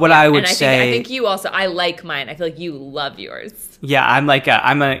 But what I would say, I think you also, I like mine. I feel like you love yours. Yeah,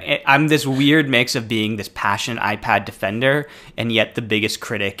 I'm this weird mix of being this passionate iPad defender and yet the biggest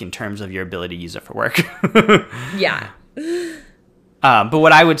critic in terms of your ability to use it for work. Yeah. But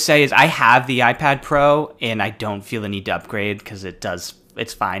what I would say is I have the iPad Pro and I don't feel the need to upgrade because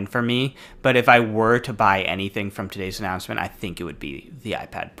it's fine for me. But if I were to buy anything from today's announcement, I think it would be the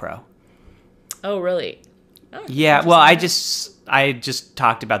iPad Pro. Oh, really? Oh, yeah. Well, I just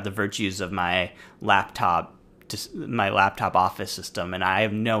talked about the virtues of my laptop office system, and I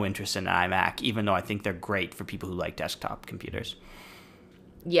have no interest in an iMac, even though I think they're great for people who like desktop computers.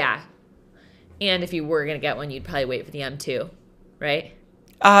 Yeah. And if you were going to get one, you'd probably wait for the M2. Right?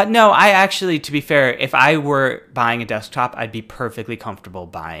 No, I actually, to be fair, if I were buying a desktop, I'd be perfectly comfortable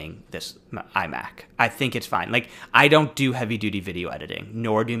buying this iMac. I think it's fine. Like, I don't do heavy-duty video editing,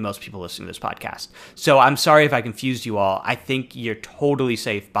 nor do most people listening to this podcast. So I'm sorry if I confused you all. I think you're totally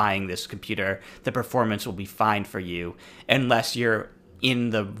safe buying this computer. The performance will be fine for you, unless you're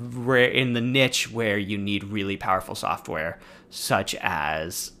in the niche where you need really powerful software, such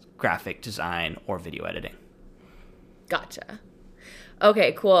as graphic design or video editing. Gotcha.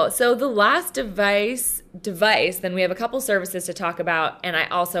 Okay, cool. So the last device, then we have a couple services to talk about, and I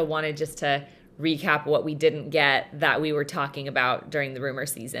also wanted just to recap what we didn't get that we were talking about during the rumor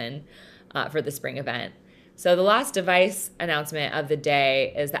season for the spring event. So the last device announcement of the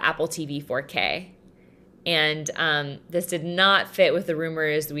day is the Apple TV 4K. And this did not fit with the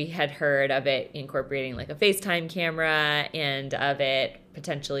rumors we had heard of it incorporating like a FaceTime camera and of it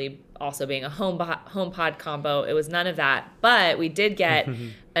potentially also being a HomePod combo. It was none of that. But we did get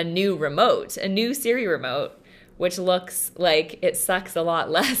a new remote, a new Siri remote, which looks like it sucks a lot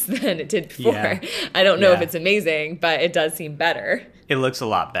less than it did before. Yeah. I don't know if Yeah. it's amazing, but it does seem better. It looks a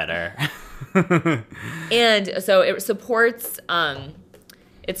lot better. And so it supports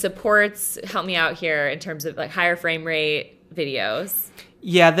help me out here in terms of like higher frame rate videos.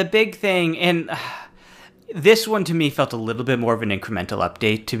 Yeah, the big thing, and this one to me felt a little bit more of an incremental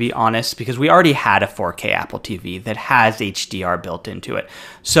update, to be honest, because we already had a 4K Apple TV that has HDR built into it.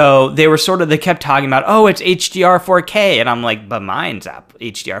 So they kept talking about, oh, it's HDR 4K. And I'm like, but mine's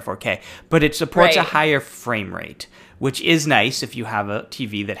HDR 4K. But it supports a higher frame rate, which is nice if you have a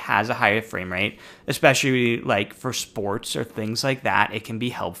TV that has a higher frame rate, especially like for sports or things like that. It can be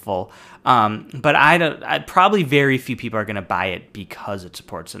helpful. But probably very few people are going to buy it because it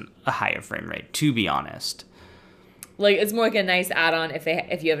supports a higher frame rate, to be honest. Like, it's more like a nice add-on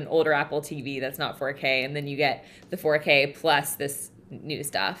if you have an older Apple TV that's not 4K, and then you get the 4K plus this new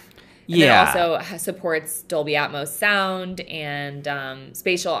stuff. And it also supports Dolby Atmos sound and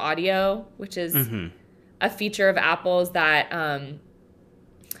spatial audio, which is a feature of Apple's that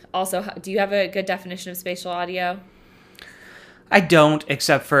also, do you have a good definition of spatial audio? I don't,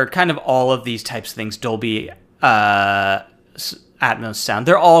 except for kind of all of these types of things, Dolby Atmos sound.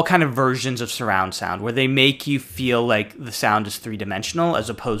 They're all kind of versions of surround sound where they make you feel like the sound is three-dimensional as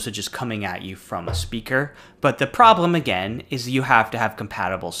opposed to just coming at you from a speaker. But the problem, again, is you have to have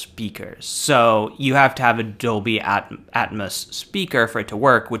compatible speakers. So you have to have a Dolby Atmos speaker for it to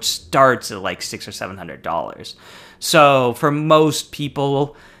work, which starts at like $600 or $700. So for most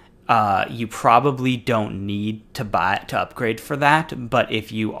people, you probably don't need to upgrade for that. But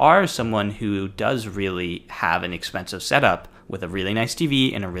if you are someone who does really have an expensive setup with a really nice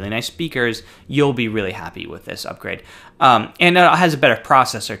TV and a really nice speakers, you'll be really happy with this upgrade. And it has a better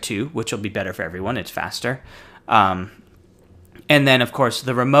processor too, which will be better for everyone. It's faster. And then, of course,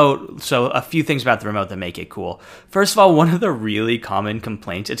 the remote. So a few things about the remote that make it cool. First of all, one of the really common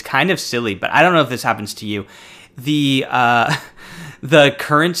complaints, it's kind of silly, but I don't know if this happens to you. The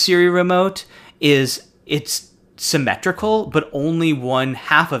current Siri remote it's symmetrical, but only one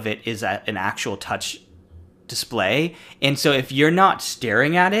half of it is an actual touch display. And so if you're not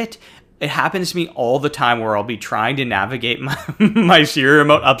staring at it, it happens to me all the time where I'll be trying to navigate my Siri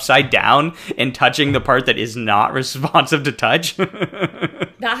remote upside down and touching the part that is not responsive to touch. That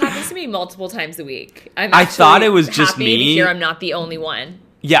happens to me multiple times a week. I thought it was just me. To hear I'm not the only one.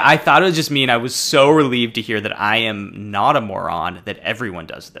 Yeah, I thought it was just me, and I was so relieved to hear that I am not a moron, that everyone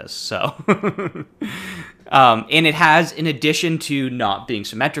does this. So, and it has, in addition to not being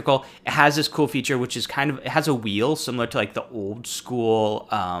symmetrical, it has this cool feature, which is it has a wheel similar to like the old school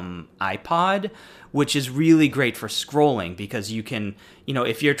iPod, which is really great for scrolling because you can,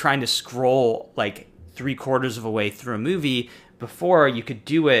 if you're trying to scroll like 3/4 of a way through a movie, before you could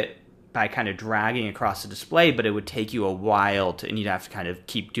do it by kind of dragging across the display, but it would take you a while and you'd have to kind of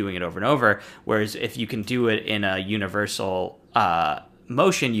keep doing it over and over. Whereas if you can do it in a universal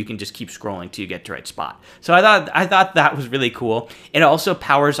motion, you can just keep scrolling till you get to the right spot. So I thought that was really cool. It also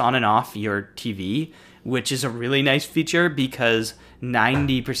powers on and off your TV, which is a really nice feature because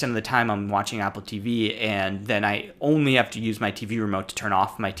 90% of the time I'm watching Apple TV and then I only have to use my TV remote to turn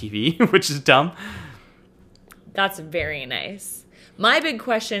off my TV, which is dumb. That's very nice. My big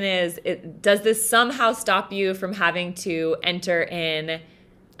question is, does this somehow stop you from having to enter in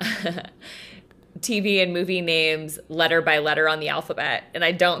TV and movie names letter by letter on the alphabet? And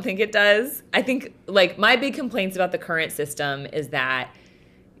I don't think it does. I think, like, my big complaints about the current system is that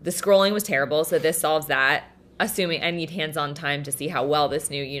the scrolling was terrible, so this solves that. Assuming I need hands-on time to see how well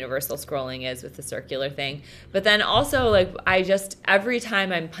this new universal scrolling is with the circular thing. But then also, like, every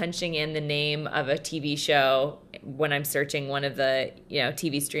time I'm punching in the name of a TV show when I'm searching one of the,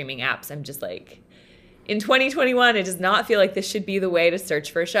 TV streaming apps, I'm just like, in 2021, it does not feel like this should be the way to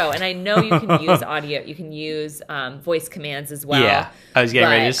search for a show. And I know you can use audio, you can use voice commands as well. Yeah, I was getting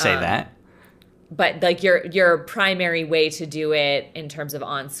ready to say that. But like your primary way to do it in terms of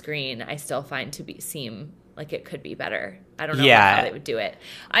on screen, I still find seem like it could be better. I don't know how they would do it.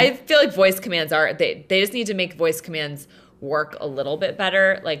 I feel like voice commands they just need to make voice commands work a little bit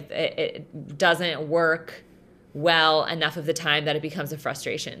better. Like it doesn't work well enough of the time that it becomes a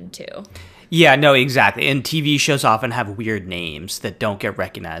frustration too. Yeah, no, exactly. And TV shows often have weird names that don't get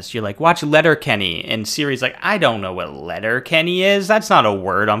recognized. You're like, watch Letterkenny, and Siri's like, I don't know what Letterkenny is. That's not a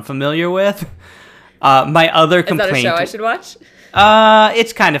word I'm familiar with. My other complaint. Is that a show I should watch?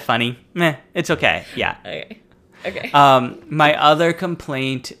 It's kind of funny. It's okay. Yeah. Okay. My other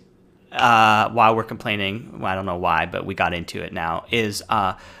complaint, while we're complaining, well, I don't know why, but we got into it now, is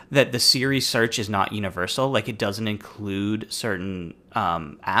that the Siri search is not universal. Like, it doesn't include certain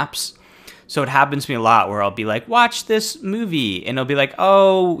apps. So it happens to me a lot where I'll be like, watch this movie, and it'll be like,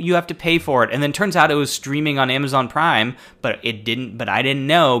 oh, you have to pay for it. And then turns out it was streaming on Amazon Prime, but I didn't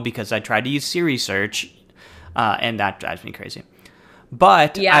know because I tried to use Siri search, and that drives me crazy.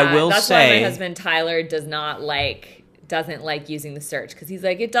 But yeah, I will that's say, why my husband Tyler doesn't like using the search, because he's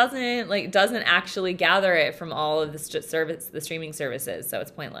like, it doesn't actually gather it from all of the streaming services, so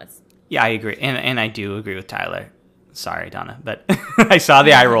it's pointless. Yeah, I agree, and I do agree with Tyler. Sorry, Donna, but I saw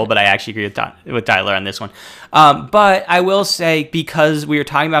the eye roll, but I actually agree with Tyler on this one. But I will say, because we were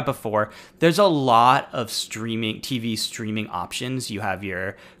talking about before, there's a lot of TV streaming options. You have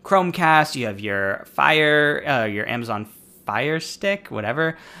your Chromecast, you have your your Amazon Fire Stick,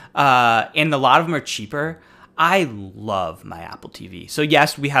 whatever, and a lot of them are cheaper. I love my Apple TV. So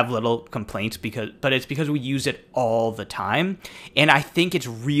yes, we have little complaints but it's because we use it all the time, and I think it's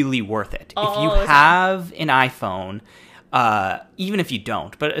really worth it. If you have an iPhone, even if you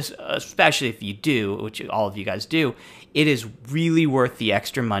don't, but especially if you do, which all of you guys do, it is really worth the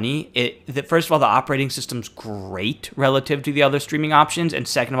extra money. First of all, the operating system's great relative to the other streaming options, and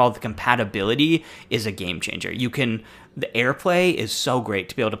second of all, the compatibility is a game changer. The AirPlay is so great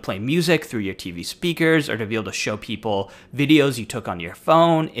to be able to play music through your TV speakers, or to be able to show people videos you took on your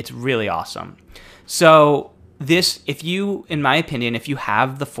phone. It's really awesome. So in my opinion, if you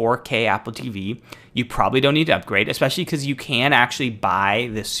have the 4K Apple TV, you probably don't need to upgrade, especially because you can actually buy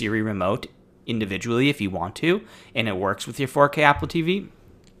the Siri remote individually if you want to, and it works with your 4K Apple TV.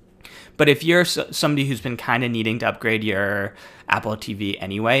 But if you're somebody who's been kind of needing to upgrade your Apple TV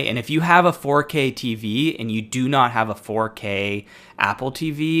anyway, and if you have a 4K TV and you do not have a 4K Apple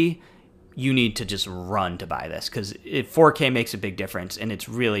TV, you need to just run to buy this, because 4K makes a big difference, and it's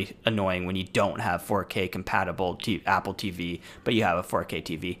really annoying when you don't have 4K compatible Apple TV, but you have a 4K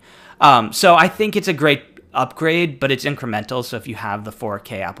TV. So I think it's a great upgrade, but it's incremental. So if you have the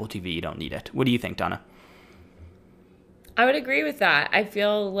 4K Apple TV, you don't need it. What do you think, Donna? I would agree with that. I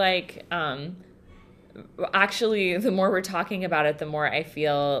feel like, actually, the more we're talking about it, the more I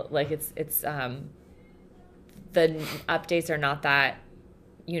feel like the updates are not that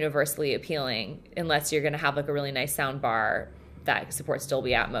universally appealing, unless you're going to have like a really nice sound bar that supports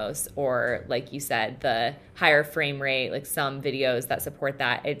Dolby Atmos, or like you said, the higher frame rate, like some videos that support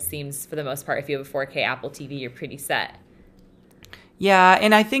that. It seems for the most part, if you have a 4K Apple TV, you're pretty set. Yeah,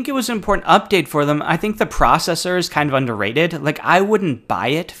 and I think it was an important update for them. I think the processor is kind of underrated. Like, I wouldn't buy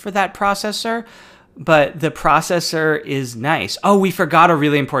it for that processor, but the processor is nice. Oh, we forgot a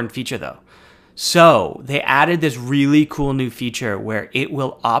really important feature, though. So they added this really cool new feature where it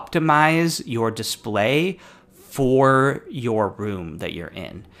will optimize your display for your room that you're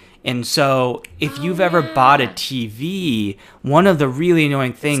in. And so if you've ever bought a TV, one of the really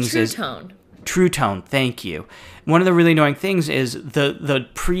annoying things is True Tone, thank you. One of the really annoying things is the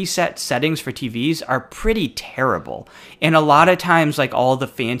preset settings for TVs are pretty terrible. And a lot of times, like, all the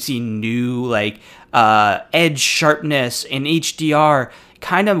fancy new, like, edge sharpness and HDR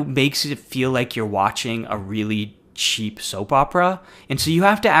kind of makes it feel like you're watching a really cheap soap opera. And so you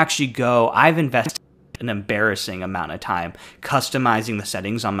have to actually I've invested an embarrassing amount of time customizing the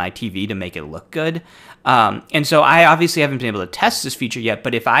settings on my TV to make it look good. And so I obviously haven't been able to test this feature yet,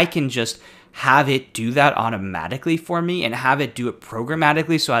 but if I can just have it do that automatically for me and have it do it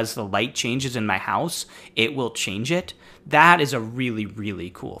programmatically, so as the light changes in my house, it will change it. That is a really,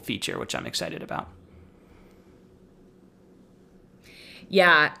 really cool feature, which I'm excited about.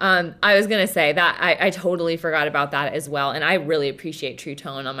 Yeah, I was going to say that I totally forgot about that as well. And I really appreciate True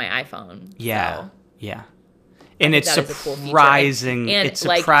Tone on my iPhone. Yeah, so. Yeah. And it's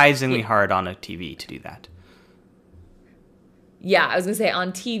surprisingly hard on a TV to do that. Yeah, I was gonna say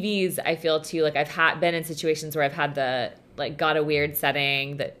on TVs, I feel too like I've been in situations where I've had got a weird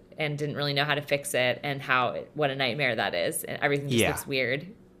setting and didn't really know how to fix it, and what a nightmare that is, and everything just looks weird.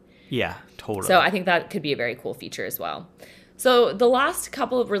 Yeah, totally. So I think that could be a very cool feature as well. So the last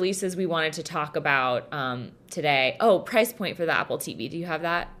couple of releases we wanted to talk about today. Oh, price point for the Apple TV. Do you have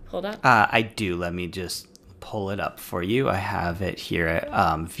that pulled up? I do. Let me just pull it up for you. I have it here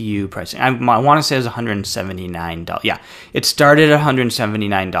at view pricing. I want to say it was $179. Yeah, it started at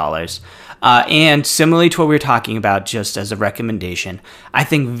 $179. And similarly to what we were talking about, just as a recommendation, I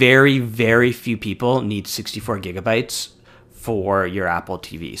think very, very few people need 64 gigabytes for your Apple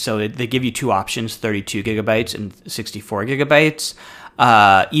TV. So they give you two options, 32 gigabytes and 64 gigabytes.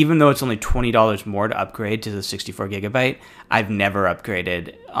 Even though it's only $20 more to upgrade to the 64 gigabyte, I've never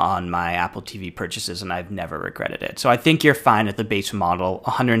upgraded on my Apple TV purchases, and I've never regretted it. So I think you're fine at the base model,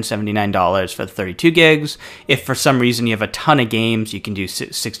 $179 for the 32 gigs. If for some reason you have a ton of games, you can do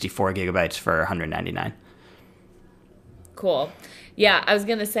 64 gigabytes for $199. Cool. Yeah, I was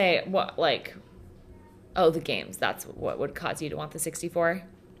going to say, the games. That's what would cause you to want the 64.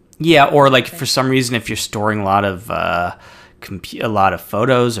 Yeah, or like for some reason, if you're storing a lot of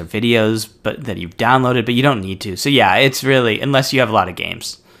photos or videos, but that you've downloaded, but you don't need to. So yeah, it's really, unless you have a lot of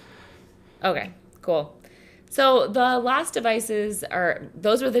games. Okay, cool. So the last devices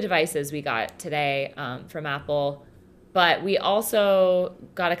those were the devices we got today from Apple, but we also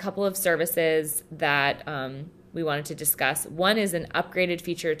got a couple of services that we wanted to discuss. One is an upgraded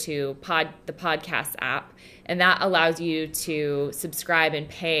feature to the podcast app, and that allows you to subscribe and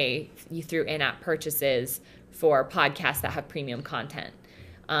pay through in-app purchases for podcasts that have premium content.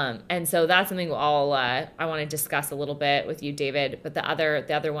 And so that's something I want to discuss a little bit with you, David. But the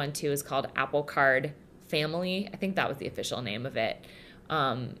other one too is called Apple Card Family. I think that was the official name of it.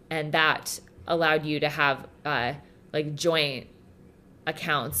 And that allowed you to have joint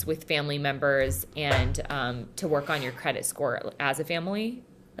accounts with family members and to work on your credit score as a family,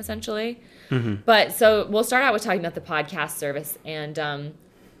 essentially. Mm-hmm. But so we'll start out with talking about the podcast service. And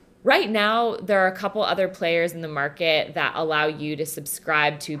right now, there are a couple other players in the market that allow you to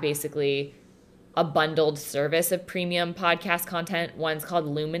subscribe to basically a bundled service of premium podcast content. One's called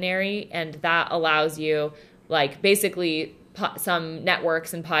Luminary, and that allows you, basically some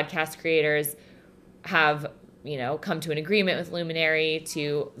networks and podcast creators have come to an agreement with Luminary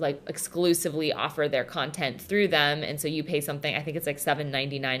to exclusively offer their content through them. And so you pay something, I think it's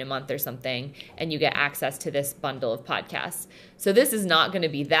 $7.99 a month or something, and you get access to this bundle of podcasts. So this is not going to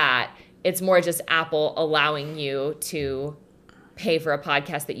be that. It's more just Apple allowing you to pay for a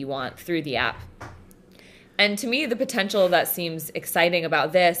podcast that you want through the app. And to me, the potential that seems exciting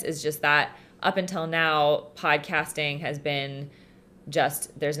about this is just that up until now, podcasting has been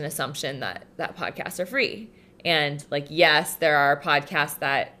there's an assumption that podcasts are free. And yes, there are podcasts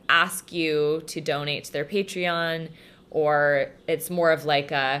that ask you to donate to their Patreon, or it's more of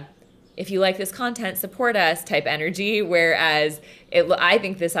if you like this content, support us type energy. Whereas I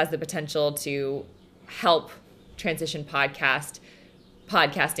think this has the potential to help transition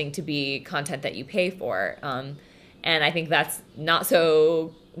podcasting to be content that you pay for. And I think that's not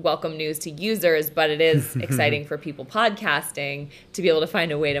so welcome news to users, but it is exciting for people podcasting to be able to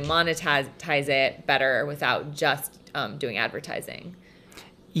find a way to monetize it better without just doing advertising.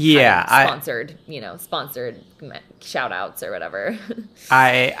 Yeah, sponsored shout outs or whatever.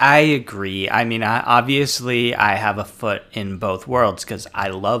 I agree. I mean, obviously I have a foot in both worlds because I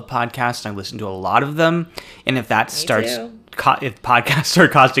love podcasts. I listen to a lot of them, and if that starts, if podcasts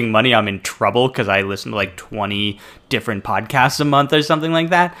start costing money, I'm in trouble because I listen to 20 different podcasts a month or something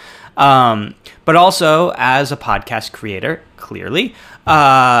like that. But also, as a podcast creator, clearly,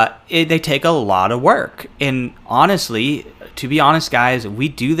 they take a lot of work. And honestly, to be honest, guys, we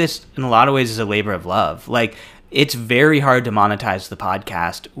do this in a lot of ways as a labor of love. It's very hard to monetize the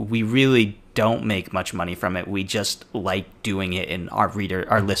podcast. We really don't make much money from it. We just like doing it, and our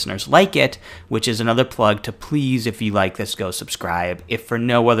listeners like it, which is another plug to please, if you like this, go subscribe. If for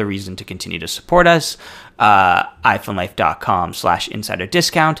no other reason, to continue to support us, iPhoneLife.com/insider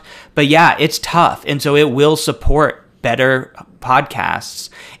discount. But yeah, it's tough. And so it will support better podcasts.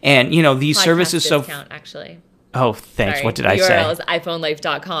 And, these podcast services. Discount, actually. Oh, thanks. Sorry. What did I say? The URL is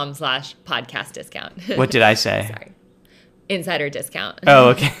iPhoneLife.com/podcast discount. What did I say? Sorry. Insider discount. Oh,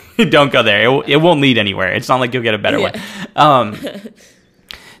 okay. Don't go there. It won't lead anywhere. It's not like you'll get a better one.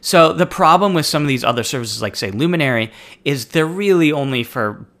 So the problem with some of these other services, like say Luminary, is they're really only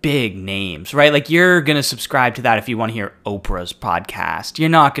for big names, right? You're going to subscribe to that if you want to hear Oprah's podcast. You're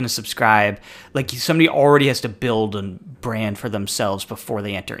not going to subscribe, somebody already has to build a brand for themselves before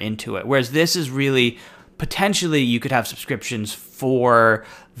they enter into it. Whereas this is really, potentially you could have subscriptions for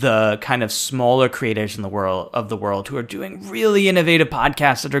the kind of smaller creators in the world who are doing really innovative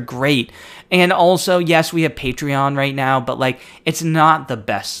podcasts that are great. And also, yes, we have Patreon right now, but it's not the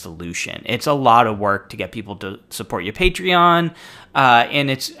best solution. It's a lot of work to get people to support your Patreon, and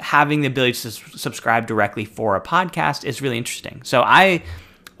it's having the ability to subscribe directly for a podcast is really interesting. So I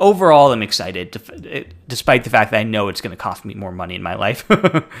overall am excited, despite the fact that I know it's going to cost me more money in my life.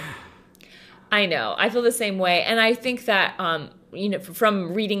 I know. I feel the same way. And I think that,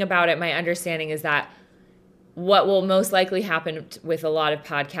 from reading about it, my understanding is that what will most likely happen with a lot of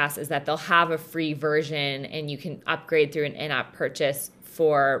podcasts is that they'll have a free version and you can upgrade through an in-app purchase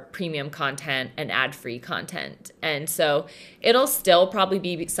for premium content and ad-free content. And so it'll still probably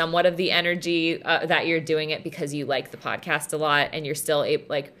be somewhat of the energy that you're doing it because you like the podcast a lot and you're still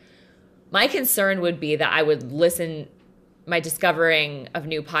able, my concern would be that I would listen my discovering of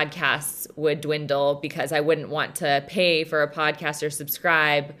new podcasts would dwindle because I wouldn't want to pay for a podcast or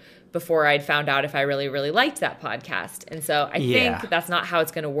subscribe before I'd found out if I really, really liked that podcast. And so I think that's not how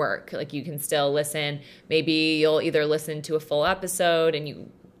it's going to work. Like, you can still listen. Maybe you'll either listen to a full episode and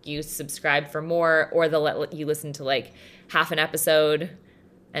you subscribe for more, or they'll let you listen to like half an episode.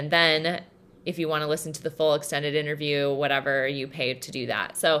 And then if you want to listen to the full extended interview, whatever, you pay to do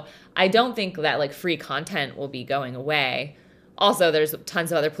that. So I don't think that like free content will be going away. Also, there's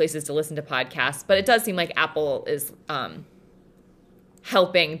tons of other places to listen to podcasts, but it does seem like Apple is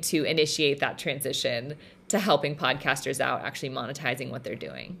helping to initiate that transition to helping podcasters out, actually monetizing what they're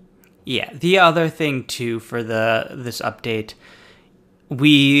doing. Yeah. The other thing too for this update,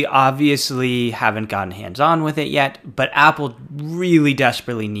 we obviously haven't gotten hands-on with it yet, but Apple really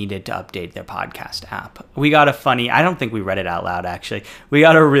desperately needed to update their podcast app. We got I don't think we read it out loud actually. We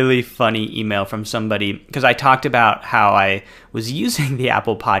got a really funny email from somebody because I talked about how I was using the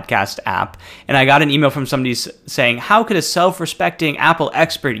Apple Podcast app, and I got an email from somebody saying, how could a self-respecting Apple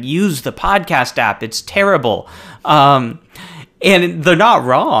expert use the podcast app? It's terrible. And they're not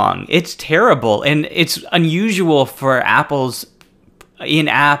wrong. It's terrible. And it's unusual for Apple's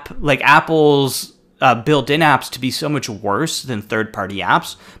Apple's built-in apps to be so much worse than third-party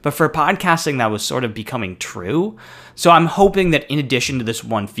apps. But for podcasting, that was sort of becoming true. So I'm hoping that in addition to this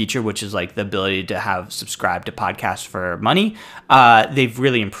one feature, which is like the ability to have subscribe to podcasts for money, they've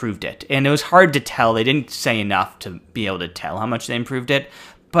really improved it. And it was hard to tell. They didn't say enough to be able to tell how much they improved it.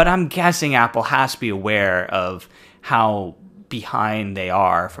 But I'm guessing Apple has to be aware of how behind they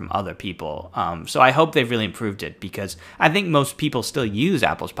are from other people. So I hope they've really improved it, because I think most people still use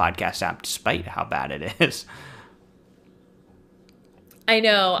Apple's podcast app despite how bad it is. I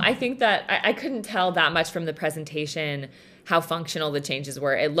know. I think that I couldn't tell that much from the presentation how functional the changes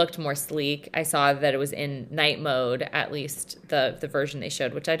were. It looked more sleek. I saw that it was in night mode, at least the version they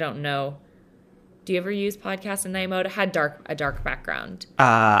showed, which I don't know. Do you ever use podcasts in night mode? It had a dark background.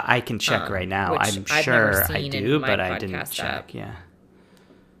 I can check right now. I'm sure I do, but I didn't check. App. Yeah.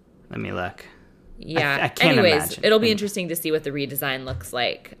 Let me look. Yeah. I can't imagine. It'll be interesting to see what the redesign looks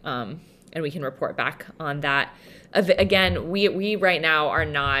like, and we can report back on that. Again, we right now are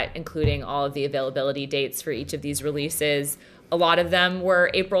not including all of the availability dates for each of these releases. A lot of them were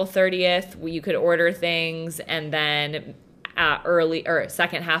April 30th. You could order things, and then early or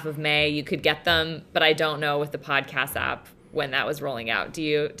second half of May you could get them, but I don't know with the podcast app when that was rolling out.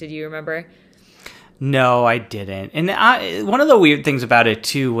 Did you remember? No, I didn't. And one of the weird things about it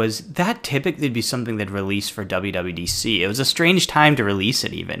too was that typically would be something they'd release for WWDC. It was a strange time to release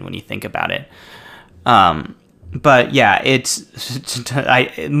it, even when you think about it. But yeah,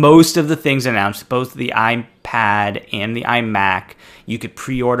 most of the things announced, both the iPad and the iMac, you could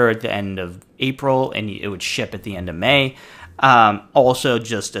pre-order at the end of April and it would ship at the end of May. Also,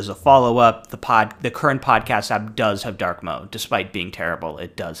 just as a follow-up, the current podcast app does have dark mode. Despite being terrible,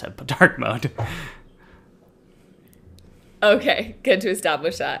 it does have dark mode. Okay, good to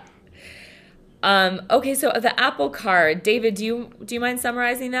establish that. Okay, so the Apple Card, David, do you mind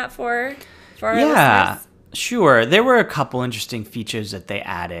summarizing that for our listeners? Sure. There were a couple interesting features that they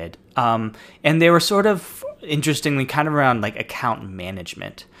added, and they were sort of interestingly kind of around like account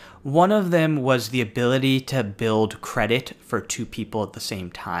management. One of them was the ability to build credit for two people at the same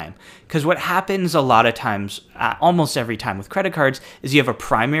time. Because what happens a lot of times, almost every time with credit cards, is you have a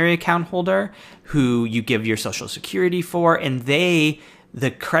primary account holder who you give your social security for, and the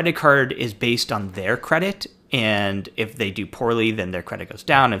credit card is based on their credit. And if they do poorly, then their credit goes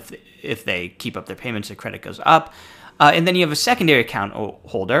down. If they keep up their payments, their credit goes up. And then you have a secondary account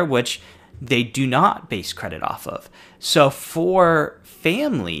holder, which they do not base credit off of. So for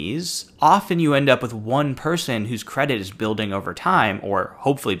families, often you end up with one person whose credit is building over time, or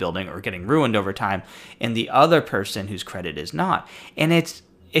hopefully building or getting ruined over time, and the other person whose credit is not. And it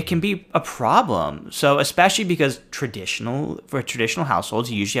can be a problem. So especially because for traditional households,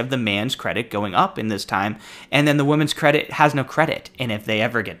 you usually have the man's credit going up in this time, and then the woman's credit has no credit. And if they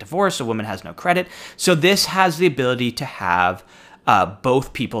ever get divorced, a woman has no credit. So this has the ability to have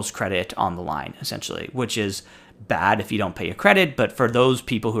both people's credit on the line, essentially, which is bad if you don't pay your credit. But for those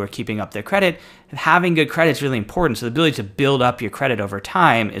people who are keeping up their credit, having good credit is really important. So the ability to build up your credit over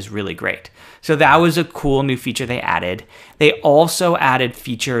time is really great. So that was a cool new feature they added. They also added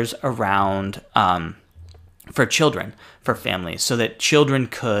features around for children, for families, so that children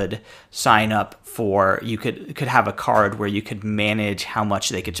could sign up for, you could have a card where you could manage how much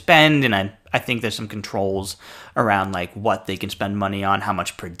they could spend. And I think there's some controls around like what they can spend money on, how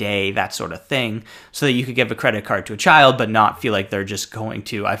much per day, that sort of thing, so that you could give a credit card to a child but not feel like they're just going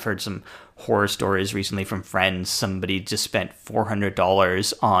to, I've heard some horror stories recently from friends. Somebody just spent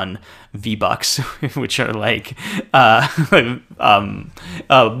 $400 on V-Bucks, which are like a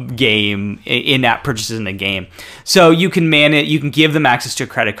game, in-app purchases in a game. So you can you can give them access to a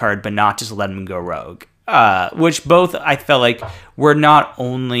credit card, but not just let them go rogue. Which both I felt like were not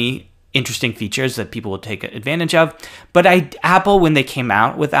only interesting features that people will take advantage of, but Apple, when they came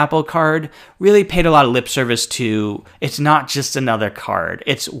out with Apple Card, really paid a lot of lip service to, it's not just another card.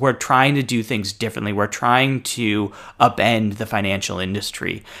 We're trying to do things differently. We're trying to upend the financial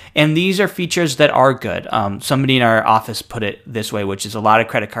industry. And these are features that are good. Somebody in our office put it this way, which is a lot of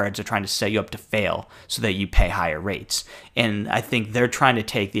credit cards are trying to set you up to fail so that you pay higher rates. And I think they're trying to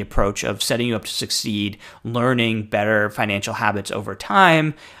take the approach of setting you up to succeed, learning better financial habits over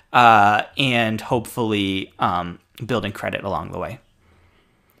time, and hopefully building credit along the way.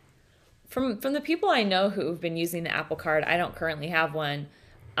 From the people I know who've been using the Apple Card, I don't currently have one.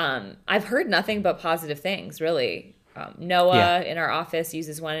 I've heard nothing but positive things, really. Noah in our office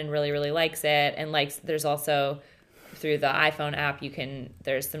uses one and really, really likes it. And there's also through the iPhone app,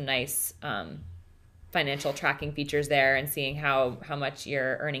 there's some nice financial tracking features there and seeing how much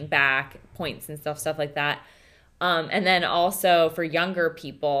you're earning back, points and stuff like that. And then also for younger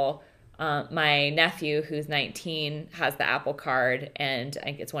people, my nephew, who's 19, has the Apple Card, and I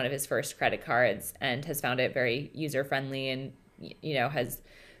think it's one of his first credit cards, and has found it very user-friendly and, has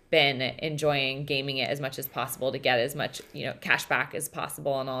been enjoying gaming it as much as possible to get as much, cash back as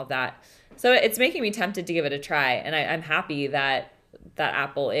possible and all of that. So it's making me tempted to give it a try, and I'm happy that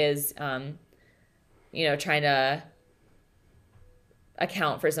Apple is, trying to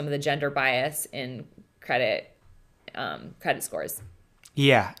account for some of the gender bias in credit scores.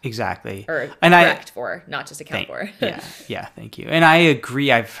 Yeah, exactly. Or not just account for. Yeah, thank you. And I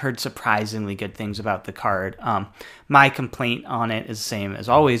agree. I've heard surprisingly good things about the card. My complaint on it is the same as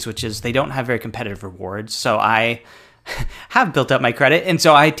always, which is they don't have very competitive rewards. So I have built up my credit, and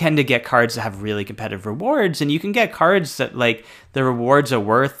so I tend to get cards that have really competitive rewards. And you can get cards that the rewards are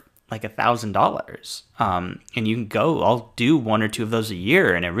worth like $1,000. And you can I'll do one or two of those a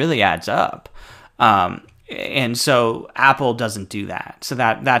year, and it really adds up. And so Apple doesn't do that. So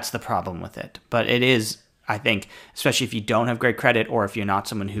that's the problem with it. But it is, I think, especially if you don't have great credit or if you're not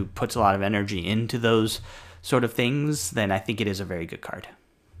someone who puts a lot of energy into those sort of things, then I think it is a very good card.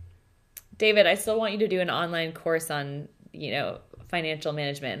 David, I still want you to do an online course on, financial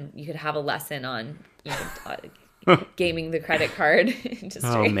management. You could have a lesson on, gaming the credit card industry.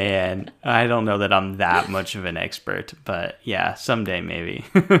 Oh, man. I don't know that I'm that much of an expert, but yeah, someday maybe.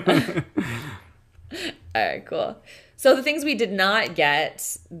 All right, cool. So the things we did not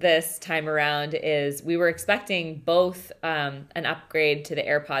get this time around is we were expecting both an upgrade to the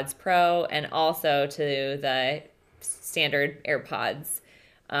AirPods Pro and also to the standard AirPods.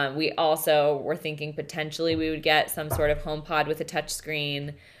 We also were thinking potentially we would get some sort of HomePod with a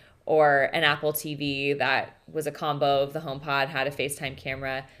touchscreen or an Apple TV that was a combo of the HomePod, had a FaceTime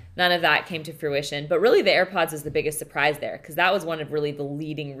camera. None of that came to fruition. But really the AirPods was the biggest surprise there because that was one of really the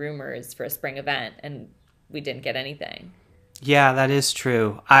leading rumors for a spring event, and we didn't get anything. Yeah, that is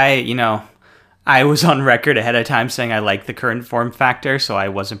true. I was on record ahead of time saying I like the current form factor, so I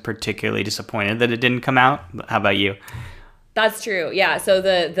wasn't particularly disappointed that it didn't come out. How about you? That's true. Yeah, so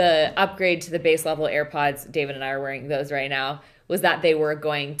the upgrade to the base level AirPods, David and I are wearing those right now, was that they were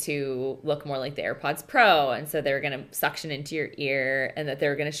going to look more like the AirPods Pro, and so they were going to suction into your ear, and that they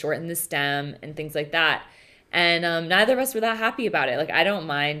were going to shorten the stem and things like that. And neither of us were that happy about it. I don't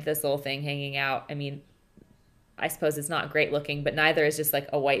mind this little thing hanging out. I mean, I suppose it's not great looking, but neither is just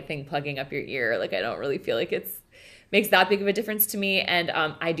a white thing plugging up your ear. I don't really feel like makes that big of a difference to me. And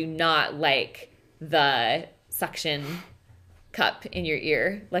I do not like the suction cup in your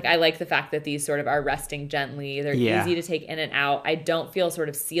ear. I like the fact that these sort of are resting gently. They're easy to take in and out. I don't feel sort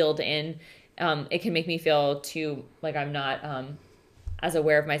of sealed in. It can make me feel too like I'm not as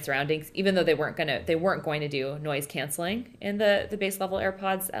aware of my surroundings, even though they weren't going to do noise canceling in the base level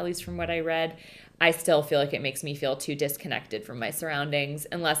AirPods, at least from what I read. I still feel like it makes me feel too disconnected from my surroundings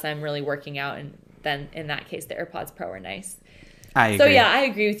unless I'm really working out, and then in that case the AirPods Pro are nice. I agree. So yeah, I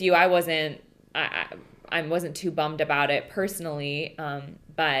agree with you. I wasn't too bummed about it personally,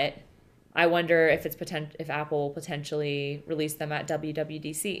 but I wonder if Apple will potentially release them at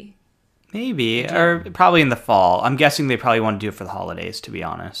WWDC. Maybe, or probably in the fall. I'm guessing they probably want to do it for the holidays, to be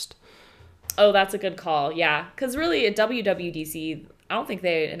honest. Oh, that's a good call. Yeah, because really at WWDC, I don't think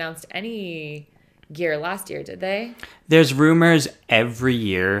they announced any gear last year, did they? There's rumors every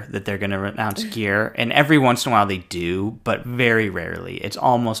year that they're going to announce gear, and every once in a while they do, but very rarely. It's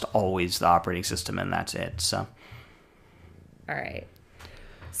almost always the operating system, and that's it. So, all right.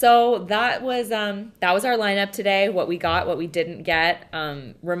 So that was our lineup today. What we got, what we didn't get.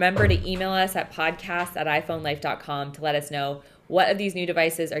 Remember to email us at podcast@iPhoneLife.com to let us know what of these new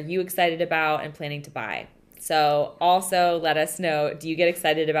devices are you excited about and planning to buy. So also let us know, do you get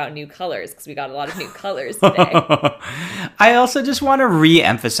excited about new colors? Because we got a lot of new colors today. I also just want to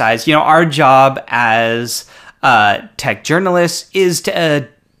re-emphasize, our job as tech journalists is to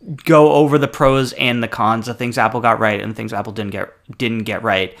go over the pros and the cons of things Apple got right and things Apple didn't get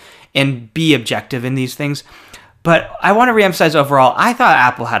right, and be objective in these things. But I want to reemphasize overall, I thought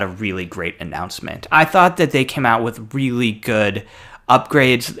Apple had a really great announcement. I thought that they came out with really good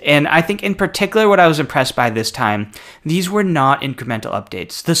upgrades, and I think in particular what I was impressed by this time, these were not incremental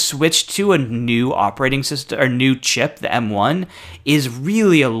updates. The switch to a new operating system or new chip, the M1, is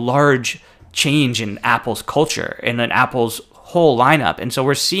really a large change in Apple's culture and in Apple's whole lineup. And so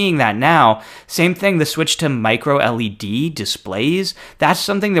we're seeing that now. Same thing, the switch to micro LED displays, that's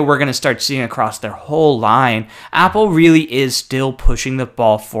something that we're going to start seeing across their whole line. Apple really is still pushing the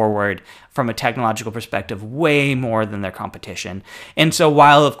ball forward from a technological perspective way more than their competition. And so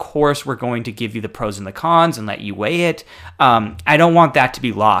while of course we're going to give you the pros and the cons and let you weigh it, I don't want that to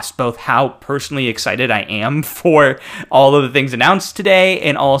be lost, both how personally excited I am for all of the things announced today,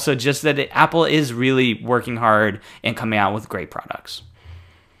 and also just that Apple is really working hard and coming out with great products.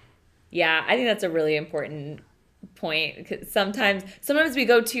 Yeah, I think that's a really important point. 'Cause sometimes we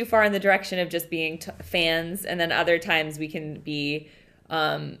go too far in the direction of just being fans, and then other times we can be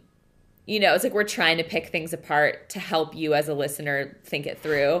it's like we're trying to pick things apart to help you as a listener think it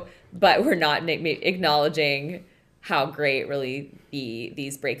through, but we're not acknowledging how great really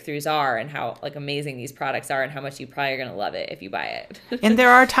these breakthroughs are and how amazing these products are and how much you probably are going to love it if you buy it. And there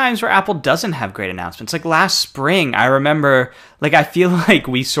are times where Apple doesn't have great announcements. Like last spring, I remember, I feel like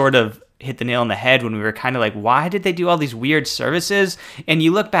we sort of hit the nail on the head when we were kind of like, why did they do all these weird services? And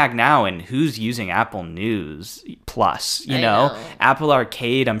you look back now and who's using Apple News Plus, you know? Apple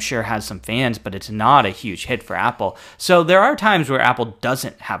Arcade, I'm sure, has some fans, but it's not a huge hit for Apple. So there are times where Apple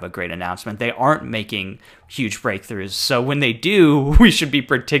doesn't have a great announcement. They aren't making huge breakthroughs. So when they do, we should be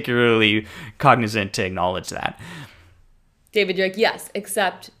particularly cognizant to acknowledge that. David, you're like, yes,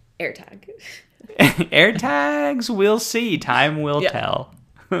 except AirTag. AirTags, we'll see. Time will tell.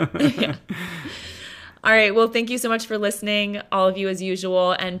 Yeah. All right. Well, thank you so much for listening, all of you as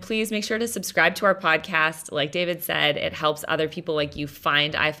usual. And please make sure to subscribe to our podcast. Like David said, it helps other people like you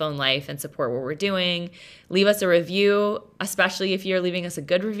find iPhone Life and support what we're doing. Leave us a review, especially if you're leaving us a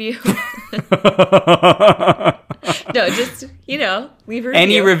good review. No, just, leave a review.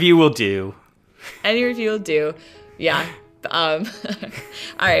 Any review will do. Any review will do. Yeah. All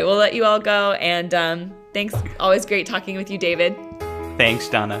right. We'll let you all go. And thanks. Always great talking with you, David. Thanks,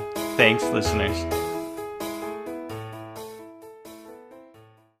 Donna. Thanks, listeners.